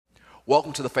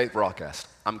Welcome to the Faith Broadcast.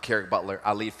 I'm Kerrick Butler.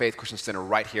 I lead Faith Christian Center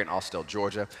right here in Austell,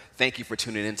 Georgia. Thank you for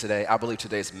tuning in today. I believe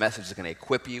today's message is going to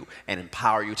equip you and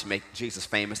empower you to make Jesus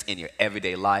famous in your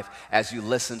everyday life. As you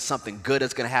listen, something good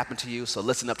is going to happen to you, so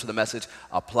listen up to the message,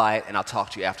 apply it, and I'll talk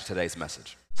to you after today's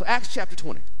message. So Acts chapter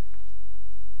 20.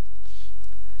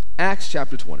 Acts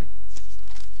chapter 20.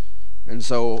 And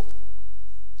so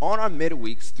on our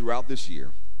midweeks throughout this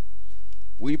year,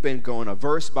 we've been going a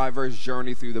verse-by-verse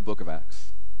journey through the book of Acts.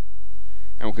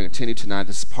 And we'll continue tonight.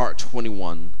 This is part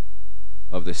 21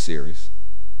 of this series.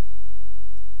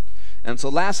 And so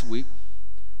last week,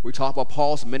 we talked about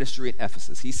Paul's ministry in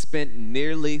Ephesus. He spent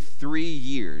nearly 3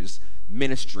 years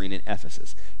ministering in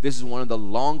Ephesus. This is one of the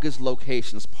longest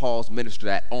locations Paul's ministered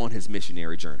at on his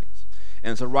missionary journeys.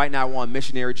 And so right now, we're on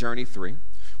missionary journey 3.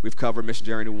 We've covered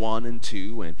missionary 1 and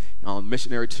 2. And on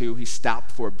missionary 2, he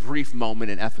stopped for a brief moment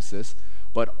in Ephesus.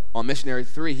 But on missionary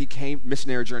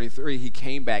journey 3, he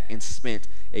came back and spent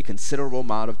a considerable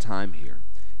amount of time here.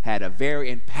 Had a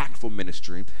very impactful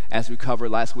ministry. As we covered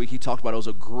last week, he talked about it was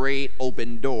a great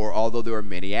open door, although there were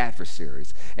many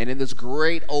adversaries. And in this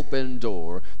great open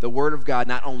door, the word of God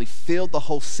not only filled the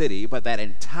whole city, but that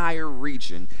entire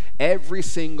region. Every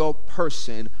single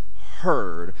person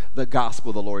heard the gospel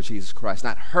of the Lord Jesus Christ.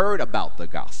 Not heard about the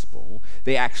gospel,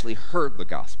 they actually heard the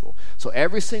gospel. So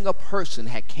every single person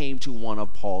had came to one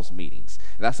of Paul's meetings.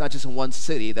 And that's not just in one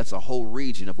city, that's a whole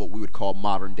region of what we would call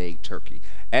modern day Turkey.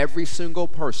 Every single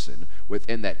person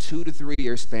within that 2 to 3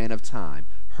 year span of time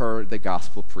heard the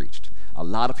gospel preached. A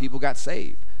lot of people got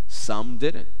saved. Some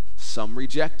didn't. Some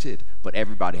rejected, but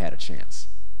everybody had a chance.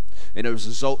 And it was a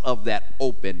result of that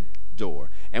open door.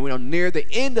 And we know near the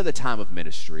end of the time of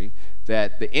ministry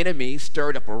that the enemy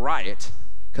stirred up a riot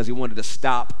because he wanted to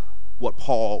stop what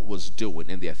Paul was doing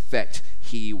and the effect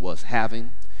he was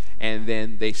having. And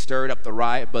then they stirred up the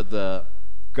riot, but the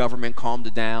government calmed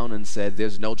it down and said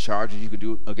there's no charges you can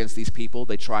do against these people.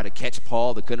 They tried to catch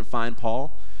Paul. They couldn't find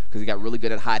Paul because he got really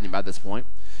good at hiding by this point.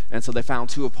 And so they found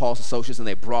 2 of Paul's associates and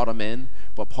they brought them in.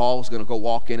 But Paul was going to go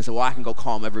walk in and say, well, I can go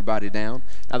calm everybody down.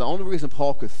 Now, the only reason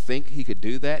Paul could think he could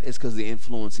do that is because of the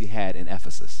influence he had in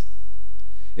Ephesus.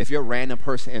 If you're a random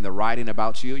person and they're writing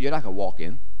about you, you're not going to walk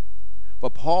in.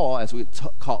 But Paul, as we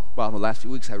talked about in the last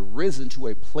few weeks, had risen to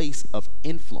a place of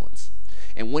influence.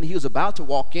 And when he was about to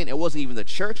walk in, it wasn't even the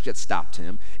church that stopped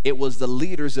him. It was the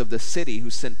leaders of the city who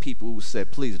sent people who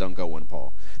said, please don't go in,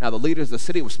 Paul. Now, the leaders of the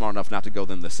city were smart enough not to go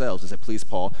them themselves. They said, please,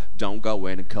 Paul, don't go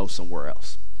in and go somewhere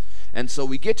else. And so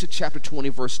we get to chapter 20,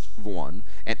 verse 1.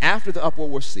 And after the uproar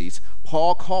was ceased,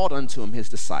 Paul called unto him his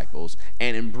disciples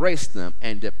and embraced them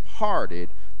and departed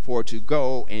for to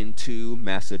go into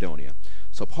Macedonia.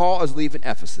 So Paul is leaving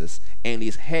Ephesus and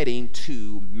he's heading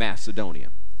to Macedonia.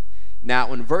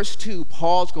 Now, in verse 2,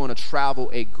 Paul's going to travel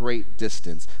a great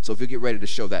distance. So if you get ready to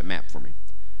show that map for me.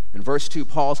 In verse 2,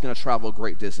 Paul's going to travel a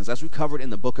great distance. As we covered in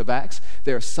the book of Acts,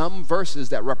 there are some verses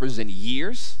that represent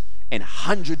years and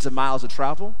hundreds of miles of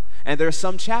travel, and there are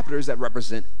some chapters that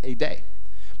represent a day.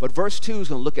 But verse 2 is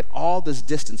going to look at all this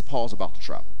distance Paul's about to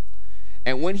travel.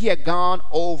 And when he had gone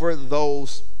over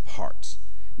those parts.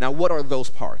 Now, what are those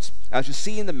parts? As you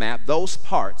see in the map, those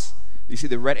parts, you see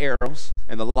the red arrows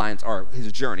and the lines are his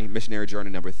journey, missionary journey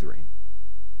number 3.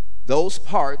 Those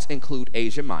parts include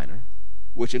Asia Minor,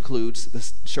 which includes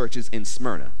the churches in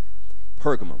Smyrna,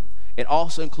 Pergamum. It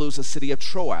also includes the city of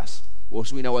Troas,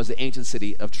 which we know as the ancient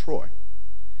city of Troy.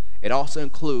 It also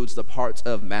includes the parts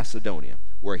of Macedonia,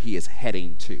 where he is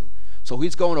heading to. So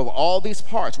he's going over all these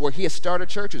parts where he has started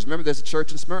churches. Remember, there's a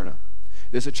church in Smyrna.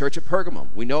 There's a church at Pergamum.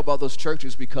 We know about those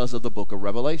churches because of the book of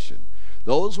Revelation.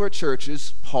 Those were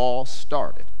churches Paul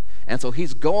started. And so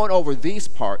he's going over these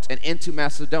parts and into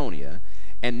Macedonia.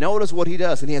 And notice what he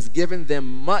does. And he has given them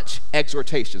much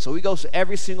exhortation. So he goes to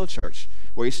every single church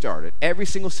where he started. Every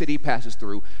single city he passes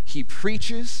through. He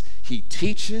preaches, he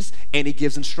teaches, and he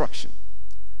gives instruction.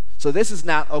 So this is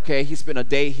not, okay, he spent a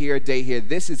day here, a day here.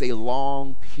 This is a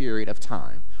long period of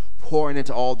time pouring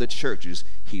into all the churches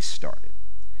he started.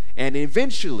 And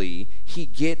eventually, he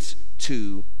gets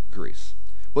to Greece.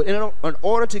 But in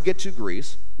order to get to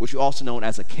Greece, which is also known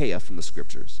as Achaia from the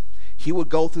scriptures, he would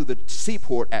go through the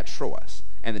seaport at Troas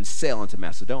and then sail into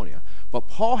Macedonia. But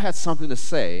Paul had something to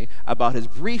say about his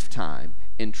brief time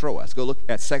in Troas. Go look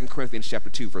at 2 Corinthians chapter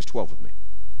 2, verse 12 with me.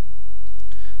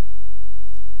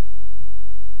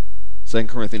 2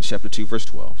 Corinthians chapter 2, verse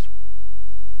 12.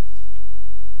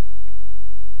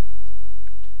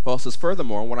 Paul says,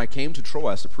 furthermore, when I came to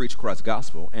Troas to preach Christ's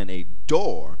gospel, and a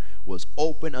door was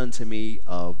open unto me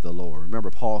of the Lord.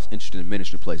 Remember, Paul's interested in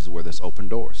ministry places where there's open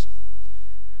doors.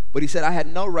 But he said, I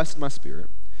had no rest in my spirit,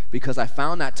 because I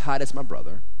found not Titus my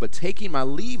brother, but taking my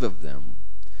leave of them,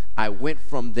 I went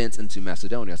from thence into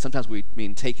Macedonia. Sometimes we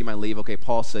mean taking my leave. Okay,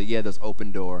 Paul said, yeah, there's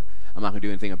open door. I'm not going to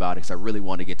do anything about it because I really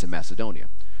want to get to Macedonia.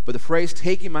 But the phrase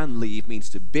taking my leave means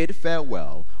to bid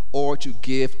farewell or to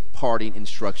give parting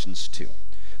instructions to.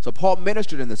 So Paul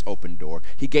ministered in this open door.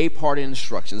 He gave parting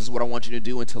instructions. This is what I want you to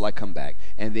do until I come back.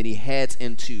 And then he heads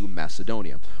into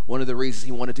Macedonia. One of the reasons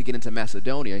he wanted to get into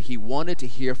Macedonia, he wanted to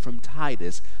hear from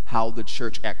Titus how the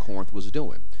church at Corinth was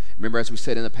doing. Remember, as we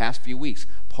said in the past few weeks,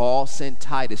 Paul sent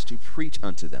Titus to preach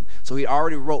unto them. So he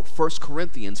already wrote 1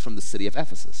 Corinthians from the city of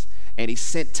Ephesus. And he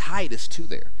sent Titus to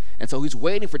there. And so he's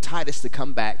waiting for Titus to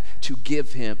come back to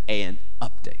give him an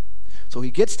update. So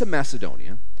he gets to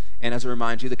Macedonia. And as I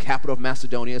remind you, the capital of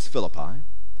Macedonia is Philippi.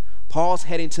 Paul's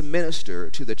heading to minister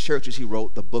to the churches he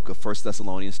wrote the book of 1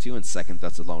 Thessalonians to and 2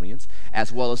 Thessalonians,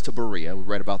 as well as to Berea. We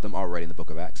read about them already in the book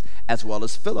of Acts, as well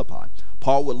as Philippi.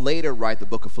 Paul would later write the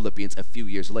book of Philippians a few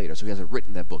years later, so he hasn't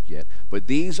written that book yet. But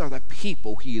these are the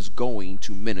people he is going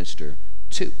to minister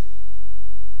to.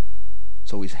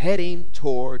 So he's heading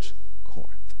towards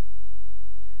Corinth.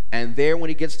 And there, when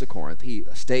he gets to Corinth, he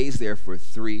stays there for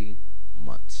 3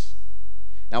 months.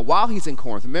 Now, while he's in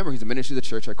Corinth, remember, he's a minister to the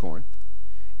church at Corinth.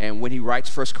 And when he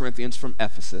writes 1 Corinthians from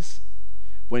Ephesus,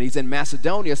 when he's in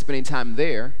Macedonia spending time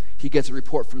there, he gets a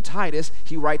report from Titus.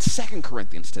 He writes 2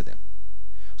 Corinthians to them.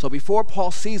 So before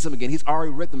Paul sees them again, he's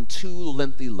already written them 2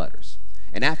 lengthy letters.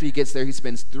 And after he gets there, he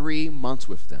spends 3 months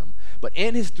with them. But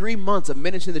in his 3 months of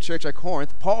ministering to the church at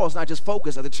Corinth, Paul is not just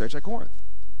focused on the church at Corinth.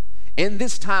 In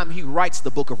this time, he writes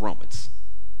the book of Romans.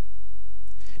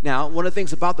 Now, one of the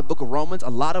things about the book of Romans, a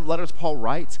lot of letters Paul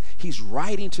writes, he's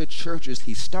writing to churches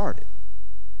he started.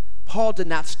 Paul did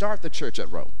not start the church at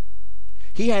Rome.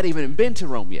 He hadn't even been to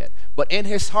Rome yet. But in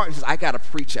his heart, he says, I got to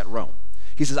preach at Rome.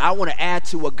 He says, I want to add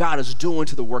to what God is doing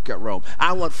to the work at Rome.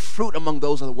 I want fruit among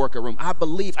those of the work at Rome. I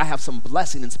believe I have some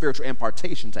blessing and spiritual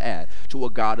impartation to add to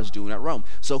what God is doing at Rome.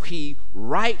 So he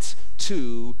writes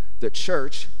to the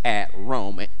church at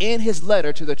Rome. And in his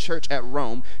letter to the church at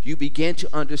Rome, you begin to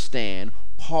understand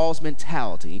Paul's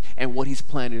mentality and what he's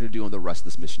planning to do on the rest of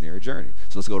this missionary journey.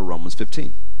 So let's go to Romans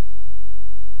 15.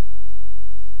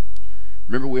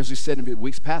 Remember, as we said in the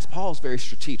weeks past, Paul's very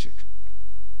strategic.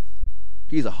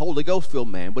 He's a Holy Ghost-filled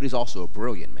man, but he's also a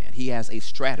brilliant man. He has a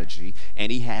strategy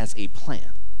and he has a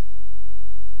plan.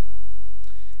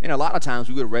 And a lot of times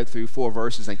we would have read through 4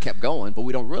 verses and kept going, but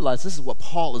we don't realize this is what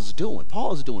Paul is doing.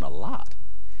 Paul is doing a lot.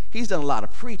 He's done a lot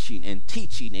of preaching and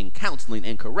teaching and counseling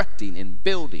and correcting and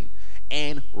building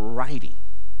and writing.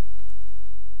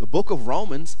 The book of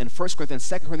Romans and 1 Corinthians,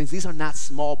 2 Corinthians, these are not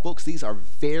small books. These are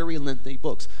very lengthy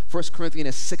books. 1 Corinthians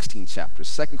is 16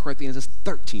 chapters. 2 Corinthians is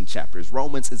 13 chapters.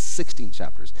 Romans is 16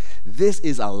 chapters. This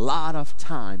is a lot of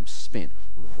time spent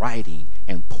writing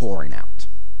and pouring out.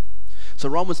 So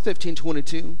Romans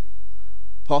 15:22,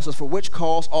 Paul says, for which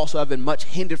cause also I've been much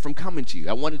hindered from coming to you.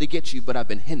 I wanted to get you, but I've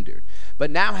been hindered.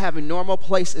 But now having normal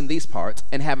place in these parts,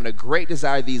 and having a great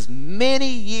desire these many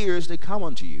years to come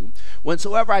unto you,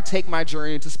 whensoever I take my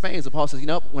journey into Spain. So Paul says,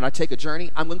 when I take a journey,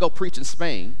 I'm going to go preach in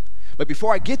Spain. But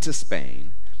before I get to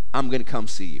Spain, I'm going to come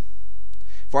see you.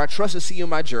 For I trust to see you in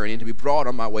my journey, and to be brought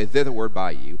on my way thitherward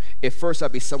by you, if first I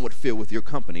be somewhat filled with your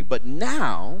company. But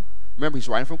now, remember, he's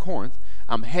writing from Corinth,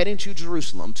 I'm heading to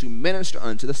Jerusalem to minister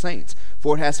unto the saints.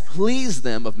 For it has pleased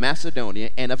them of Macedonia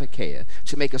and of Achaia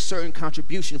to make a certain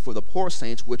contribution for the poor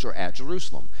saints which are at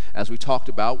Jerusalem. As we talked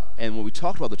about, and when we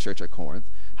talked about the church at Corinth,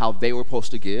 how they were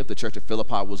supposed to give, the church at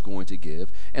Philippi was going to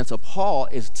give. And so Paul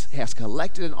has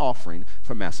collected an offering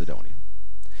from Macedonia.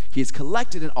 He's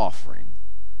collected an offering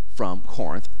from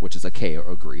Corinth, which is Achaia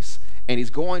or Greece, and he's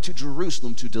going to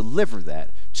Jerusalem to deliver that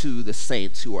to the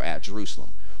saints who are at Jerusalem.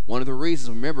 One of the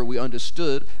reasons, remember, we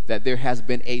understood that there has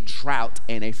been a drought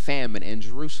and a famine in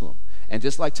Jerusalem. And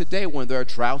just like today, when there are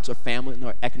droughts or famine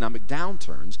or economic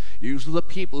downturns, usually the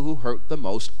people who hurt the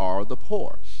most are the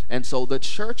poor. And so the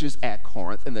churches at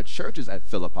Corinth and the churches at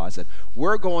Philippi said,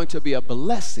 we're going to be a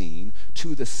blessing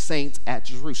to the saints at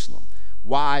Jerusalem.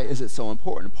 Why is it so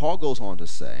important? Paul goes on to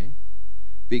say,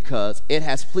 because it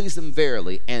has pleased them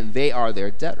verily, and they are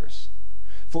their debtors.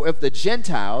 For if the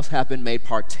Gentiles have been made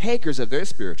partakers of their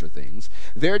spiritual things,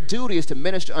 their duty is to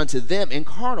minister unto them in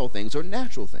carnal things or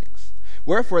natural things.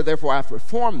 Wherefore, therefore, I have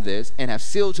performed this and have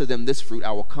sealed to them this fruit.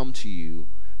 I will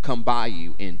come by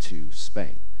you into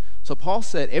Spain. So Paul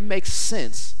said it makes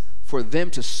sense for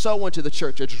them to sow into the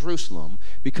church at Jerusalem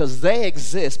because they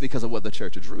exist because of what the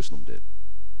church at Jerusalem did.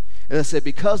 And I said,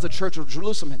 because the church of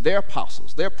Jerusalem, their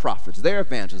apostles, their prophets, their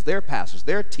evangelists, their pastors,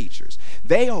 their teachers,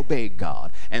 they obeyed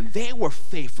God and they were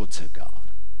faithful to God.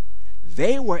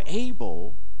 They were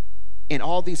able in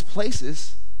all these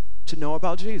places to know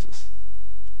about Jesus.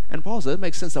 And Paul said it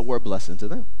makes sense that we're a blessing to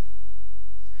them.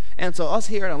 And so us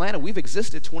here in Atlanta, we've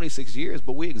existed 26 years,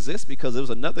 but we exist because there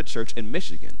was another church in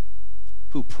Michigan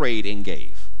who prayed and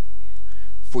gave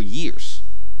for years.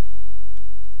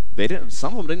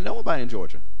 Some of them didn't know about it in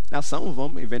Georgia. Now, some of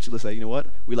them eventually say, you know what,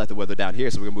 we like the weather down here,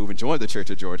 so we're going to move and join the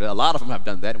church of Georgia. A lot of them have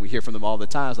done that, and we hear from them all the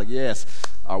time. It's like, yes,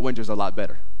 our winters are a lot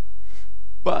better.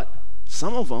 But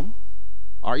some of them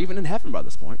are even in heaven by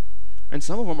this point, and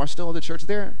some of them are still in the church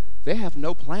there. They have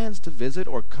no plans to visit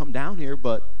or come down here,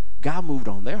 but God moved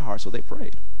on their heart, so they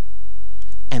prayed.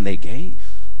 And they gave.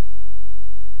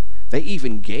 They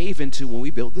even gave into when we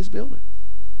built this building.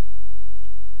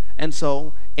 And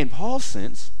so, in Paul's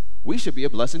sense, we should be a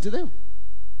blessing to them.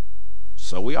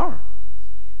 So we are.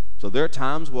 So there are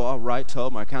times where I'll tell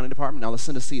my accounting department, now let's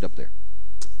send a seed up there.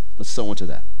 Let's sow into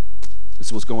that. This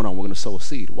is what's going on. We're going to sow a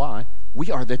seed. Why?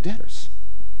 We are their debtors.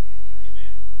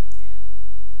 Amen.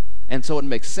 And so it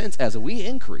makes sense as we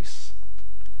increase,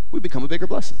 we become a bigger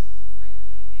blessing.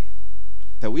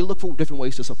 That we look for different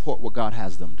ways to support what God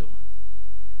has them doing.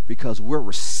 Because we're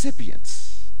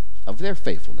recipients of their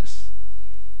faithfulness.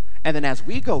 And then as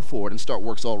we go forward and start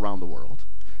works all around the world,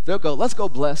 they'll go, let's go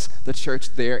bless the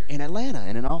church there in Atlanta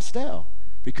and in Austell,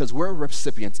 because we're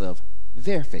recipients of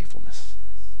their faithfulness.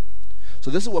 So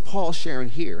this is what Paul's sharing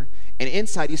here. And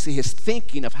inside you see his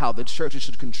thinking of how the churches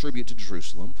should contribute to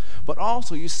Jerusalem, but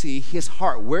also you see his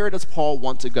heart. Where does Paul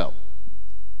want to go?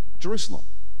 Jerusalem.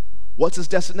 What's his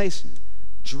destination?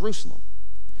 Jerusalem.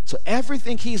 So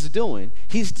everything he's doing,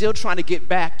 he's still trying to get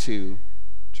back to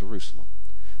Jerusalem.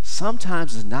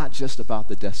 Sometimes it's not just about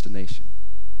the destination.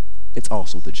 It's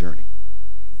also the journey.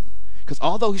 Because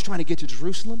although he's trying to get to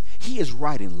Jerusalem, he is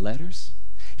writing letters.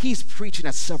 He's preaching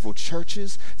at several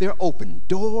churches. There are open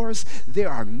doors. There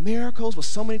are miracles. But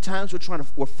so many times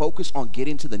we're focused on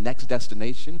getting to the next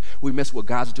destination. We miss what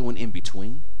God's doing in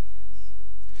between.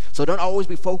 So don't always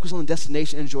be focused on the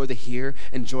destination. Enjoy the here,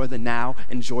 enjoy the now,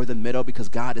 enjoy the middle, because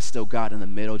God is still God in the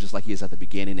middle, just like he is at the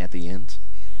beginning and at the end.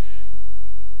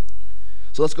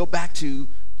 So let's go back to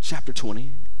chapter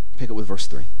 20, pick up with verse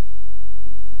 3.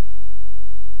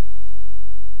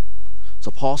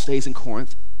 So Paul stays in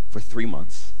Corinth for 3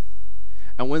 months.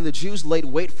 And when the Jews laid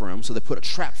wait for him, so they put a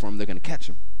trap for him, they're going to catch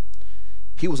him,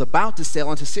 he was about to sail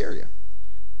into Syria.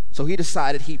 So he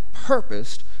decided, he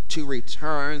purposed to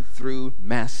return through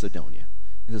Macedonia.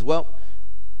 He says, well,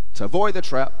 to avoid the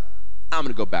trap, I'm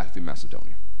going to go back through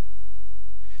Macedonia.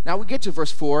 Now we get to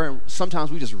verse 4, and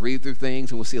sometimes we just read through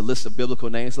things and we'll see a list of biblical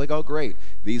names, like, oh great,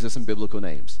 these are some biblical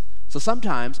names. So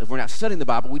sometimes, if we're not studying the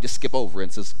Bible, we just skip over it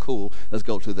and says, cool, let's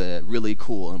go to the really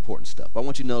cool and important stuff. But I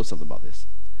want you to know something about this.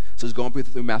 So he's going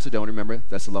through Macedonia, remember,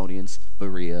 Thessalonians,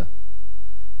 Berea,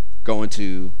 going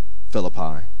to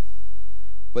Philippi.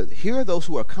 But here are those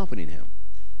who are accompanying him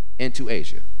into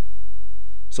Asia.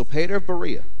 So Peter of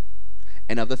Berea,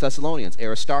 and of the Thessalonians,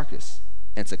 Aristarchus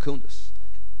and Secundus,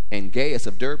 and Gaius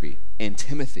of Derbe, and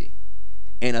Timothy,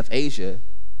 and of Asia,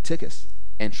 Tychus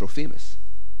and Trophimus.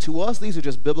 To us, these are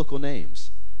just biblical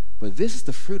names, but this is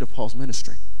the fruit of Paul's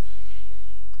ministry.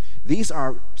 These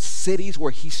are cities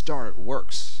where he started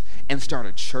works and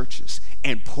started churches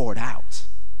and poured out.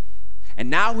 And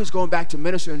now he's going back to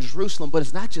minister in Jerusalem, but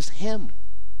it's not just him.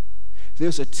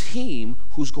 There's a team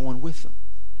who's going with him.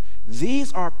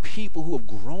 These are people who have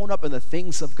grown up in the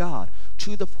things of God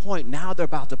to the point now they're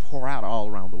about to pour out all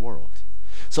around the world.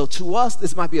 So to us,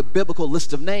 this might be a biblical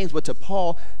list of names, but to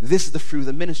Paul, this is the fruit of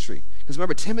the ministry. Because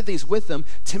remember, Timothy's with them.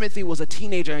 Timothy was a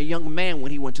teenager, a young man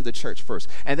when he went to the church first.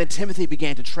 And then Timothy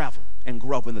began to travel and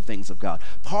grow up in the things of God.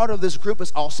 Part of this group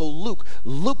is also Luke.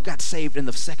 Luke got saved in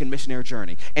the second missionary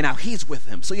journey, and now he's with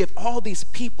him. So you have all these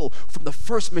people from the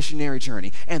first missionary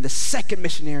journey and the second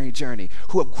missionary journey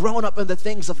who have grown up in the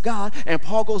things of God, and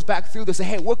Paul goes back through this and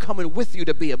says, hey, we're coming with you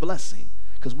to be a blessing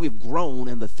because we've grown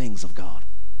in the things of God.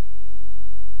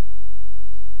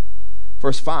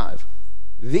 Verse 5,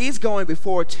 these going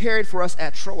before tarried for us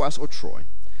at Troas or Troy,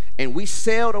 and we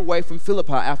sailed away from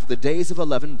Philippi after the days of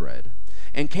unleavened bread,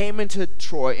 and came into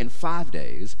Troy in 5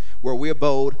 days, where we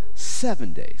abode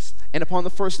 7 days. And upon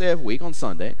the first day of the week, on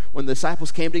Sunday, when the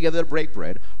disciples came together to break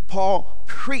bread, Paul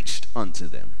preached unto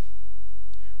them,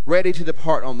 ready to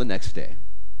depart on the next day.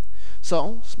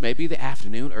 So maybe the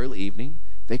afternoon, early evening,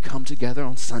 they come together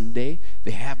on Sunday,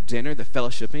 they have dinner, they're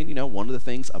fellowshipping. You know, one of the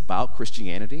things about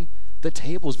Christianity, the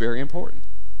table is very important.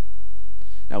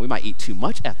 Now, we might eat too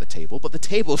much at the table, but the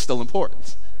table is still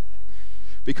important.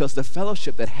 Because the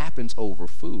fellowship that happens over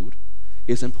food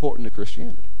is important to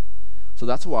Christianity. So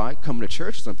that's why coming to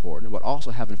church is important, but also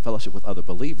having fellowship with other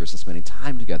believers and spending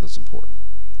time together is important.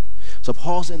 So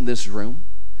Paul's in this room.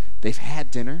 They've had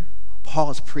dinner. Paul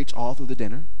has preached all through the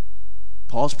dinner.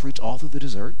 Paul's preached all through the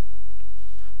dessert.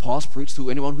 Paul's preached to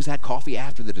anyone who's had coffee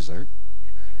after the dessert.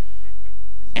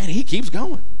 And he keeps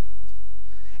going.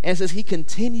 And it says he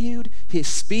continued his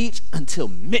speech until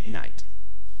midnight.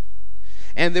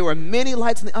 And there were many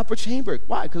lights in the upper chamber.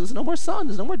 Why? Because there's no more sun.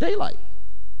 There's no more daylight.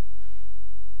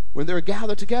 When they were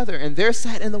gathered together, and there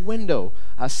sat in the window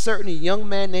a certain young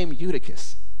man named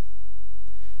Eutychus,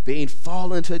 being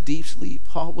fallen into a deep sleep.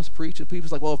 Paul was preaching.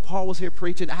 People's like, well, if Paul was here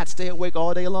preaching, I'd stay awake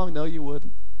all day long. No, you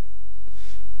wouldn't.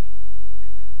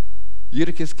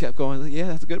 Eutychus kept going, yeah,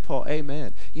 that's good, Paul.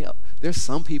 Amen. You know, there's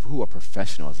some people who are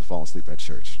professionals at falling asleep at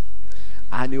church.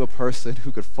 I knew a person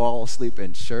who could fall asleep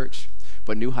in church,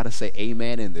 but knew how to say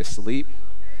amen in their sleep.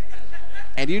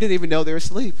 And you didn't even know they were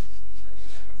asleep.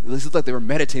 This is like they were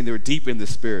meditating. They were deep in the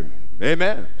spirit.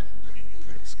 Amen.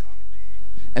 Praise God.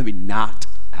 And be knocked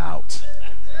out.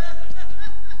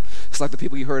 It's like the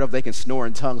people you heard of, they can snore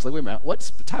in tongues. Like, wait a minute,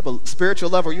 what type of spiritual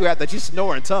level are you at that you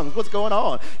snore in tongues? What's going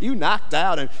on? You knocked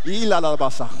out and I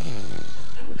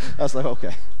was like,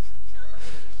 okay.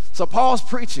 So Paul's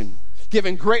preaching,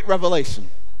 giving great revelation,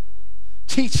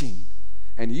 teaching,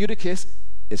 and Eutychus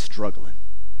is struggling.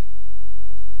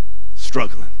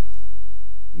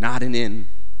 Nodding in,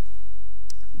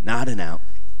 nodding out.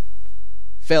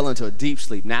 Fell into a deep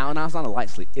sleep. Now it's not a light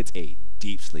sleep, it's a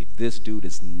deep sleep. This dude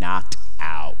is knocked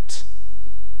out.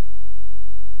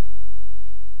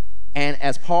 And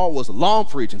as Paul was long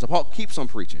preaching, so Paul keeps on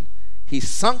preaching, he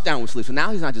sunk down with sleep. So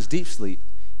now he's not just deep sleep,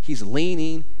 he's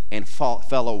leaning and fell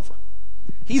over.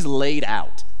 He's laid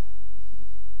out.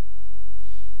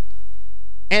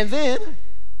 And then,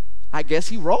 I guess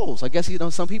he rolls. I guess,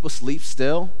 some people sleep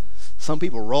still. Some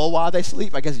people roll while they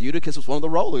sleep. I guess Eutychus was one of the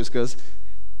rollers because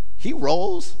he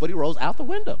rolls, but he rolls out the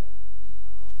window.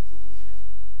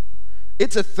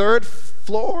 It's a third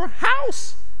floor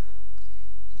house.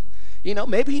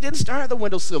 Maybe he didn't start at the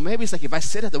windowsill. Maybe it's like, if I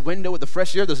sit at the window with the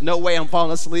fresh air, there's no way I'm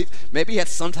falling asleep. Maybe he had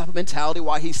some type of mentality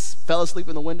why he fell asleep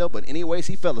in the window, but anyways,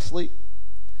 he fell asleep.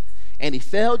 And he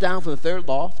fell down from the third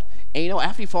loft. And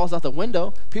after he falls out the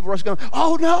window, people rush going,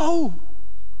 oh no!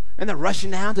 And they're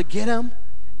rushing down to get him,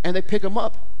 and they pick him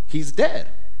up. He's dead.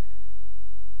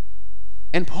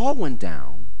 And Paul went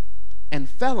down and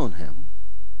fell on him.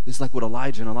 This is like what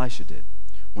Elijah and Elisha did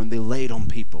when they laid on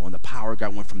people and the power of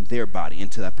God went from their body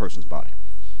into that person's body.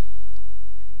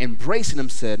 Embracing him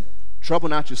said, trouble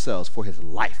not yourselves, for his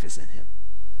life is in him.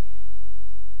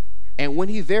 And when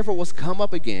he therefore was come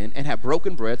up again and had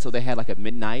broken bread, so they had like a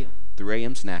midnight, 3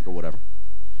 a.m. snack or whatever,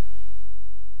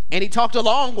 and he talked a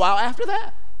long while after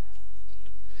that,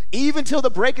 even till the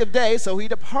break of day, so he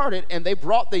departed, and they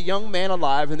brought the young man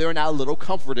alive, and they were now a little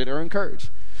comforted or encouraged.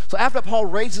 So after Paul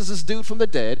raises this dude from the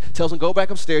dead, tells him, go back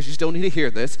upstairs, you still need to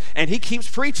hear this, and he keeps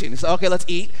preaching. He says, okay, let's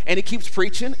eat, and he keeps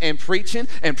preaching and preaching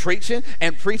and preaching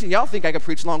and preaching. Y'all think I can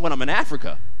preach long when I'm in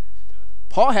Africa.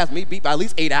 Paul has me beat by at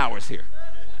least 8 hours here.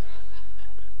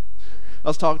 I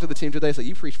was talking to the team today, I said,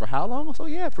 you preach for how long? I said,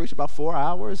 yeah, I preached about 4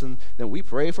 hours, and then we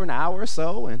pray for an hour or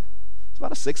so, and it's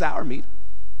about a 6-hour meeting.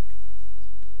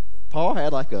 Paul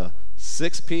had like a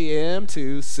 6 p.m.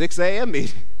 to 6 a.m.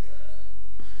 meeting.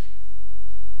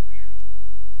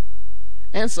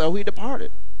 And so he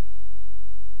departed.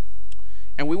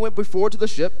 And we went before to the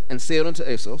ship and sailed into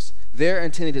Assos, there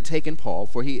intending to take in Paul,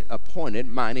 for he appointed,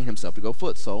 minding himself to go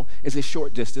foot. So it's a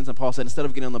short distance, and Paul said, instead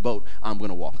of getting on the boat, I'm going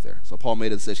to walk there. So Paul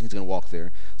made a decision he's going to walk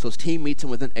there. So his team meets him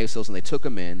within Assos, and they took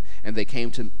him in, and they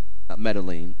came to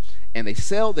Mytilene, and they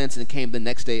sailed thence and came the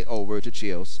next day over to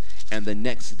Chios, and the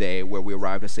next day where we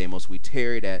arrived at Samos, we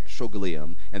tarried at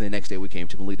Trogyllium, and the next day we came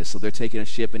to Miletus. So they're taking a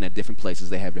ship, and at different places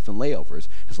they have different layovers.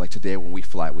 It's like today when we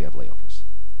fly, we have layovers.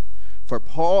 For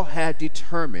Paul had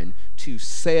determined to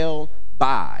sail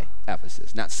by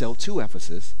Ephesus, not sail to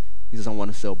Ephesus. He says, I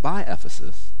want to sail by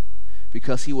Ephesus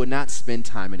because he would not spend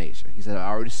time in Asia. He said, I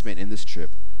already spent in this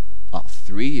trip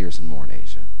 3 years and more in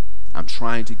Asia. I'm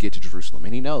trying to get to Jerusalem.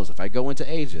 And he knows if I go into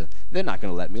Asia, they're not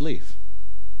going to let me leave.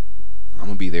 I'm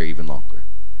going to be there even longer.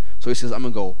 So he says, I'm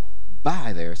going to go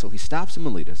by there. So he stops in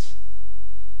Miletus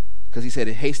because he said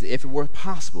it hasted, if it were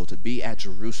possible, to be at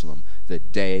Jerusalem the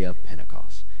day of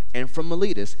Pentecost. And from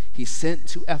Miletus, he sent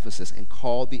to Ephesus and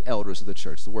called the elders of the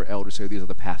church. The word elders here, these are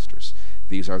the pastors.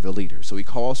 These are the leaders. So he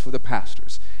calls for the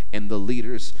pastors and the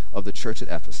leaders of the church at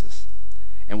Ephesus.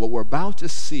 And what we're about to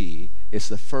see is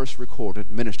the first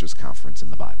recorded ministers' conference in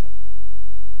the Bible.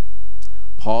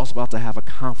 Paul's about to have a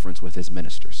conference with his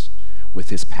ministers, with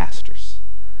his pastors.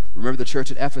 Remember, the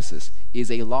church at Ephesus is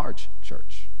a large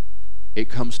church. It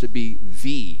comes to be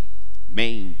the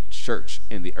main church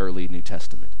in the early New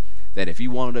Testament. That if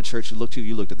you wanted a church to look to,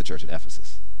 you looked at the church at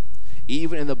Ephesus.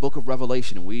 Even in the book of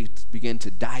Revelation, we begin to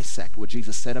dissect what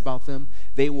Jesus said about them.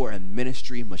 They were a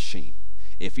ministry machine.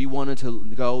 If you wanted to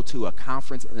go to a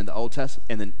conference in the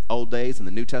old days, in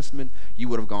the New Testament, you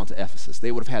would have gone to Ephesus.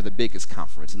 They would have had the biggest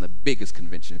conference and the biggest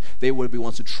convention. They would be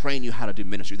ones to train you how to do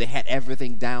ministry. They had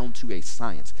everything down to a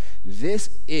science.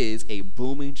 This is a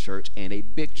booming church and a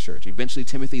big church. Eventually,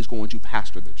 Timothy is going to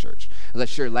pastor the church. As I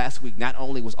shared last week, not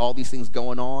only was all these things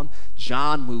going on,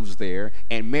 John moves there,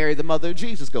 and Mary, the mother of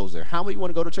Jesus, goes there. How many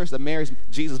want to go to church that Mary's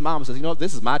Jesus' mom says, you know,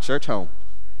 this is my church home?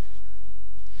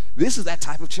 This is that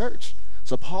type of church.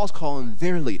 So Paul's calling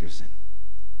their leaders in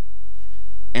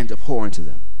and to pour into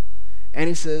them. And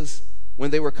he says, when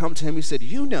they were come to him, he said,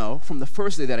 you know, from the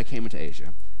first day that I came into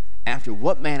Asia, after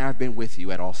what manner I've been with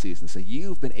you at all seasons, that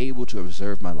you've been able to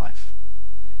observe my life.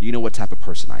 You know what type of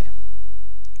person I am.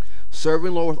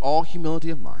 Serving the Lord with all humility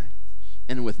of mind,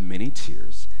 and with many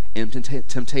tears, and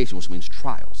temptation, which means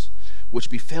trials, which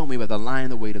befell me by the lying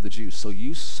the weight of the Jews. So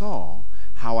you saw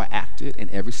how I acted in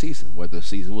every season, whether the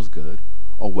season was good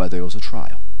or whether it was a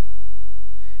trial.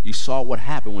 You saw what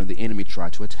happened when the enemy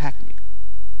tried to attack me,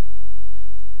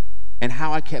 and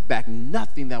how I kept back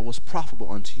nothing that was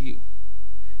profitable unto you.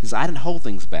 He says, I didn't hold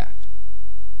things back,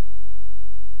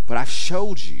 but I've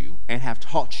showed you and have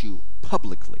taught you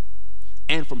publicly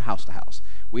and from house to house.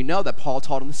 We know that Paul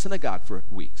taught in the synagogue for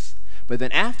weeks, but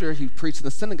then after he preached in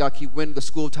the synagogue, he went to the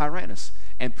school of Tyrannus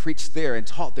and preached there and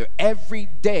taught there every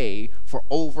day for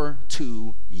over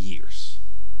 2 years.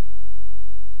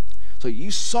 So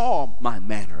you saw my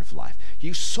manner of life.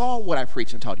 You saw what I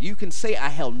preached and taught. You can say I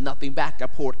held nothing back. I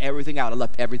poured everything out. I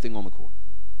left everything on the court.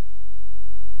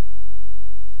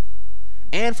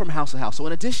 And from house to house. So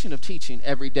in addition of teaching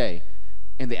every day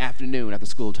in the afternoon at the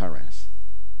school of Tyrannus,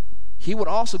 he would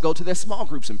also go to their small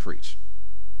groups and preach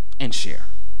and share,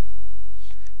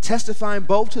 testifying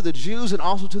both to the Jews and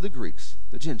also to the Greeks,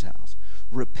 the Gentiles,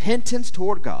 repentance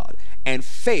toward God and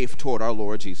faith toward our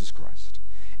Lord Jesus Christ.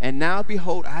 And now,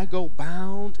 behold, I go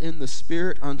bound in the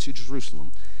Spirit unto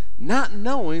Jerusalem, not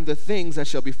knowing the things that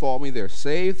shall befall me there,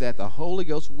 save that the Holy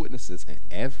Ghost witnesses in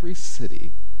every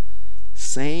city,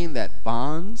 saying that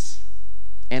bonds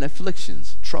and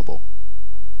afflictions, trouble,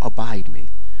 abide me.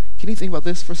 Can you think about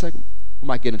this for a second? We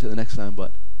might get into the next time,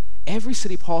 but every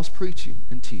city Paul's preaching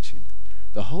and teaching,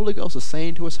 the Holy Ghost is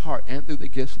saying to his heart and through the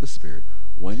gifts of the Spirit,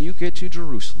 when you get to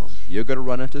Jerusalem, you're going to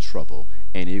run into trouble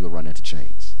and you're going to run into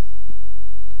chains.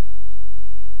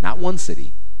 Not one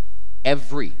city,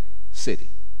 every city.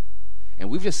 And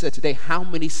we've just said today how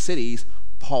many cities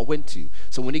Paul went to.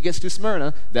 So when he gets to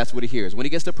Smyrna, that's what he hears. When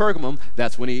he gets to Pergamum,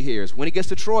 that's when he hears. When he gets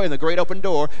to Troy and the great open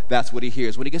door, that's what he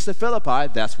hears. When he gets to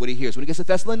Philippi, that's what he hears. When he gets to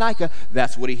Thessalonica,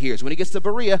 that's what he hears. When he gets to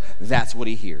Berea, that's what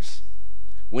he hears.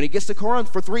 When he gets to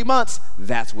Corinth for 3 months,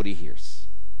 that's what he hears.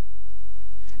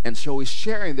 And so he's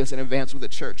sharing this in advance with the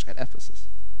church at Ephesus.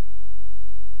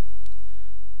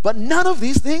 But none of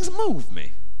these things move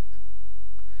me.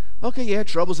 Okay, yeah,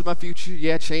 troubles in my future,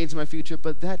 yeah, chains in my future,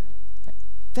 but that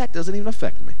doesn't even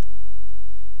affect me.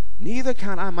 Neither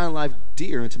count I my life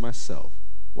dear unto myself.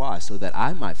 Why? So that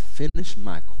I might finish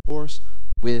my course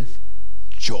with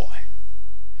joy.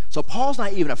 So Paul's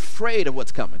not even afraid of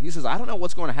what's coming. He says, I don't know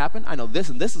what's going to happen. I know this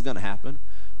and this is going to happen,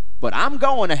 but I'm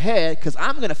going ahead because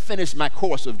I'm going to finish my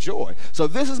course with joy. So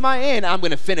this is my end. I'm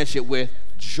going to finish it with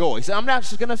joy. He said, I'm not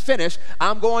just going to finish.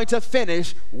 I'm going to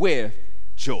finish with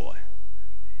joy.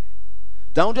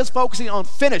 Don't just focusing on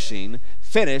finishing,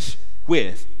 finish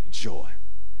with joy.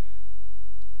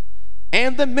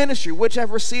 And the ministry which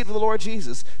I've received of the Lord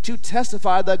Jesus to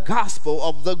testify the gospel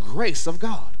of the grace of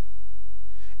God.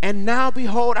 And now,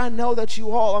 behold, I know that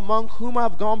you all among whom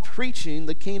I've gone preaching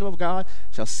the kingdom of God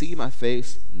shall see my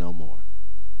face no more.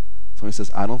 So he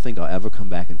says, I don't think I'll ever come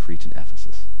back and preach in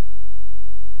Ephesus.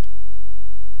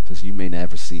 He says, you may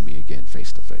never see me again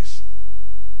face to face.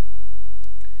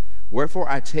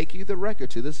 Wherefore I take you the record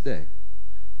to this day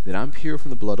that I'm pure from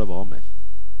the blood of all men.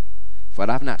 For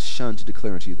I have not shunned to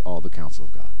declare unto you all the counsel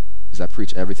of God. Because I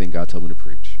preach everything God told me to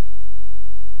preach.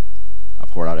 I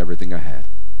poured out everything I had.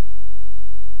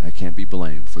 I can't be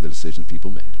blamed for the decisions people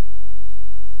made.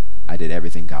 I did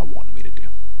everything God wanted me to do.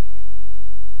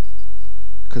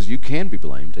 Because you can be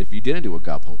blamed if you didn't do what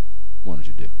God wanted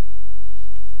you to do.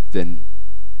 Then,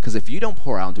 because if you don't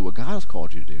pour out and do what God has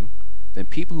called you to do, then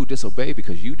people who disobey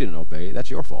because you didn't obey, that's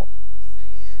your fault.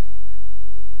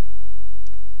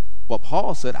 But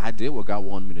Paul said, I did what God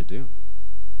wanted me to do.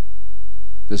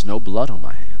 There's no blood on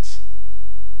my hands.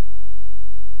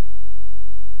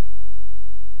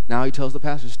 Now he tells the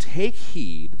pastors, take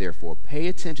heed, therefore, pay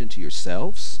attention to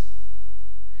yourselves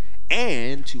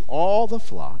and to all the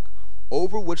flock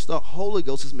over which the Holy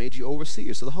Ghost has made you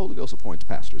overseers. So the Holy Ghost appoints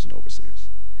pastors and overseers.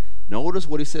 Notice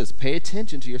what he says. Pay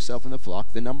attention to yourself and the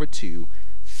flock. Then number 2,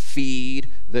 feed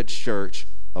the church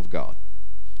of God.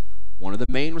 One of the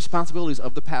main responsibilities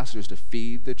of the pastor is to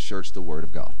feed the church the word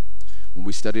of God. When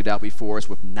we studied out before us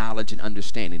with knowledge and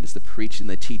understanding, it's the preaching and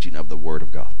the teaching of the word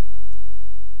of God,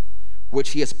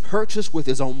 which he has purchased with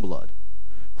his own blood.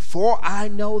 For I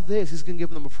know this, he's going to give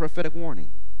them a prophetic warning,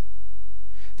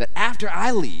 that after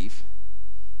I leave,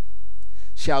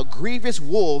 shall grievous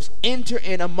wolves enter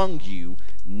in among you,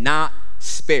 not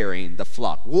sparing the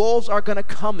flock. Wolves are going to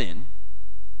come in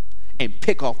and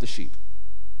pick off the sheep.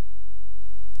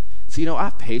 So, I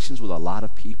have patience with a lot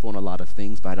of people and a lot of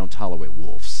things, but I don't tolerate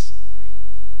wolves.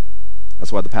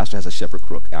 That's why the pastor has a shepherd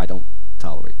crook. I don't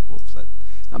tolerate wolves.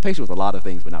 I'm patient with a lot of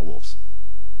things, but not wolves.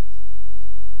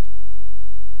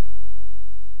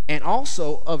 And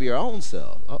also of your own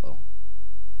self,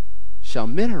 shall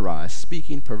men arise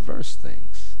speaking perverse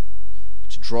things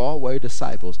to draw away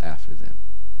disciples after them.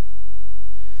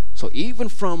 So even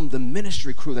from the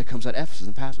ministry crew that comes at Ephesus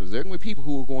and pastors, there are going to be people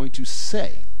who are going to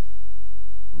say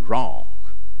wrong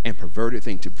and perverted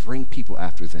things to bring people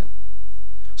after them.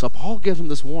 So Paul gives them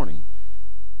this warning.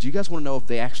 Do you guys want to know if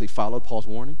they actually followed Paul's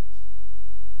warning?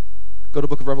 Go to the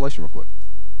book of Revelation real quick.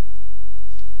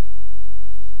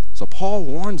 So Paul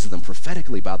warns them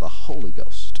prophetically by the Holy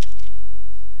Ghost.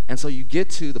 And so you get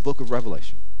to the book of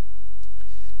Revelation.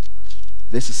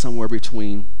 This is somewhere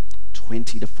between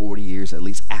 20 to 40 years at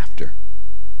least after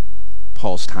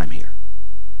Paul's time here.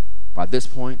 By this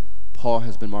point, Paul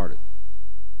has been martyred.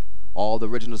 All the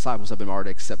original disciples have been martyred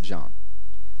except John.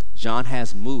 John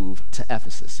has moved to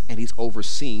Ephesus, and he's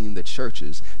overseeing the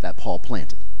churches that Paul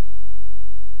planted.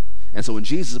 And so when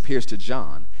Jesus appears to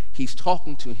John, he's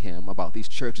talking to him about these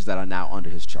churches that are now under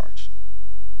his charge.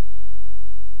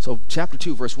 So chapter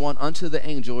 2, verse 1, unto the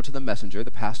angel or to the messenger,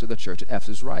 the pastor of the church at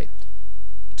Ephesus write.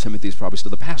 Timothy's probably still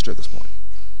the pastor at this point.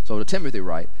 So to Timothy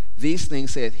write, these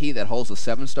things saith he that holds the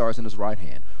 7 stars in his right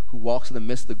hand, who walks in the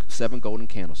midst of the 7 golden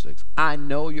candlesticks. I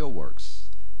know your works,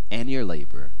 and your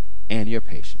labor, and your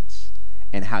patience,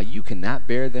 and how you cannot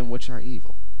bear them which are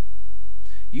evil.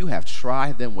 You have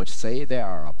tried them which say they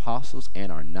are apostles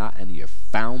and are not, and you have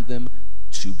found them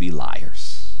to be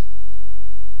liars.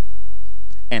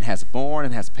 And has borne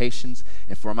and has patience,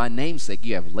 and for my name's sake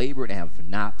you have labored and have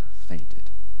not fainted.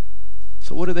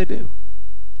 So what do?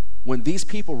 When these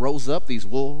people rose up, these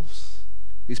wolves,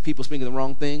 these people speaking the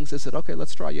wrong things, they said, okay,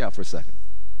 let's try you out for a second.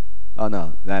 Oh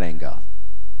no, that ain't God.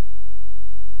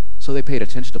 So they paid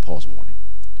attention to Paul's warning.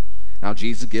 Now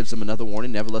Jesus gives them another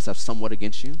warning, nevertheless I have somewhat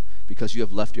against you, because you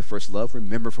have left your first love.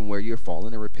 Remember from where you are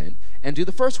fallen and repent, and do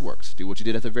the first works. Do what you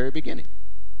did at the very beginning.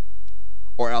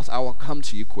 Or else I will come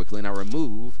to you quickly, and I will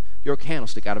remove your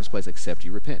candlestick out of its place, except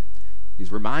you repent. He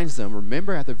reminds them,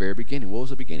 remember at the very beginning. What was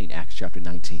the beginning? Acts chapter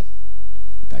 19.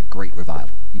 That great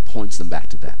revival. He points them back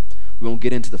to that. We won't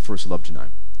get into the first love tonight.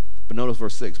 But notice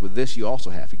verse 6. With this you also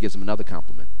have. He gives them another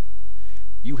compliment.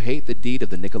 You hate the deed of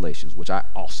the Nicolaitans, which I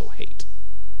also hate.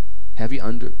 Have you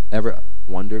ever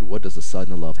wondered, what does the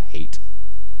son of love hate?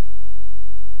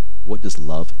 What does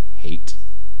love hate?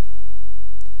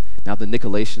 Now the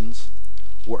Nicolaitans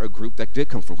were a group that did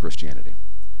come from Christianity.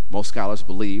 Most scholars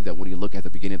believe that when you look at the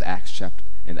beginning of the Acts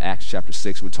chapter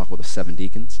 6, when we talk about the 7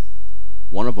 deacons,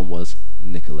 one of them was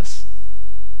Nicholas.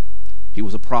 He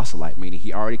was a proselyte, meaning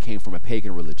he already came from a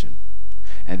pagan religion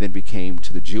and then became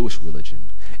to the Jewish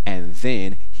religion, and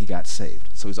then he got saved.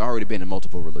 So he's already been in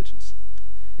multiple religions.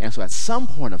 And so at some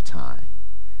point of time,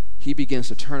 he begins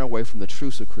to turn away from the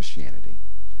truths of Christianity,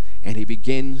 and he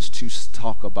begins to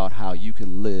talk about how you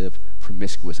can live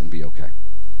promiscuous and be okay.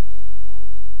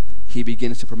 He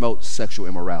begins to promote sexual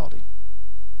immorality.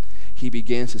 He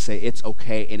begins to say it's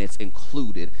okay and it's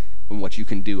included in what you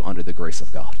can do under the grace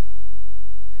of God.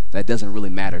 That doesn't really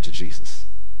matter to Jesus.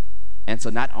 And so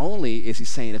not only is he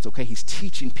saying it's okay, he's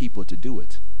teaching people to do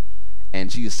it. And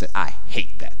Jesus said, I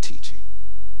hate that teaching.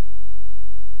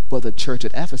 But the church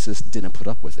at Ephesus didn't put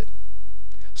up with it.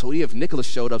 So if Nicholas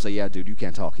showed up and said, yeah, dude, you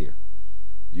can't talk here.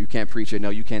 You can't preach here.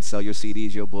 No, you can't sell your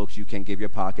CDs, your books. You can't give your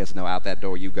podcast. No, out that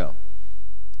door you go.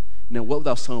 Now, what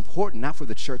was so important, not for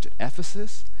the church at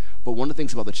Ephesus, but one of the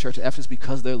things about the church at Ephesus,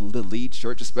 because they're the lead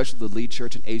church, especially the lead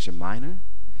church in Asia Minor,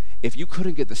 if you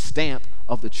couldn't get the stamp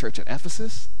of the church at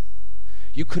Ephesus,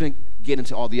 you couldn't get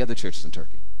into all the other churches in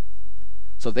Turkey.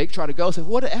 So they try to go and say,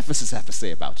 what did Ephesus have to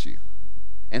say about you?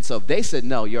 And so if they said,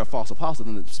 no, you're a false apostle,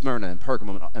 then Smyrna and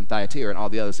Pergamum and Thyatira and all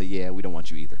the others say, yeah, we don't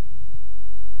want you either.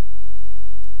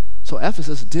 So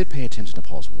Ephesus did pay attention to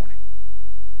Paul's warning.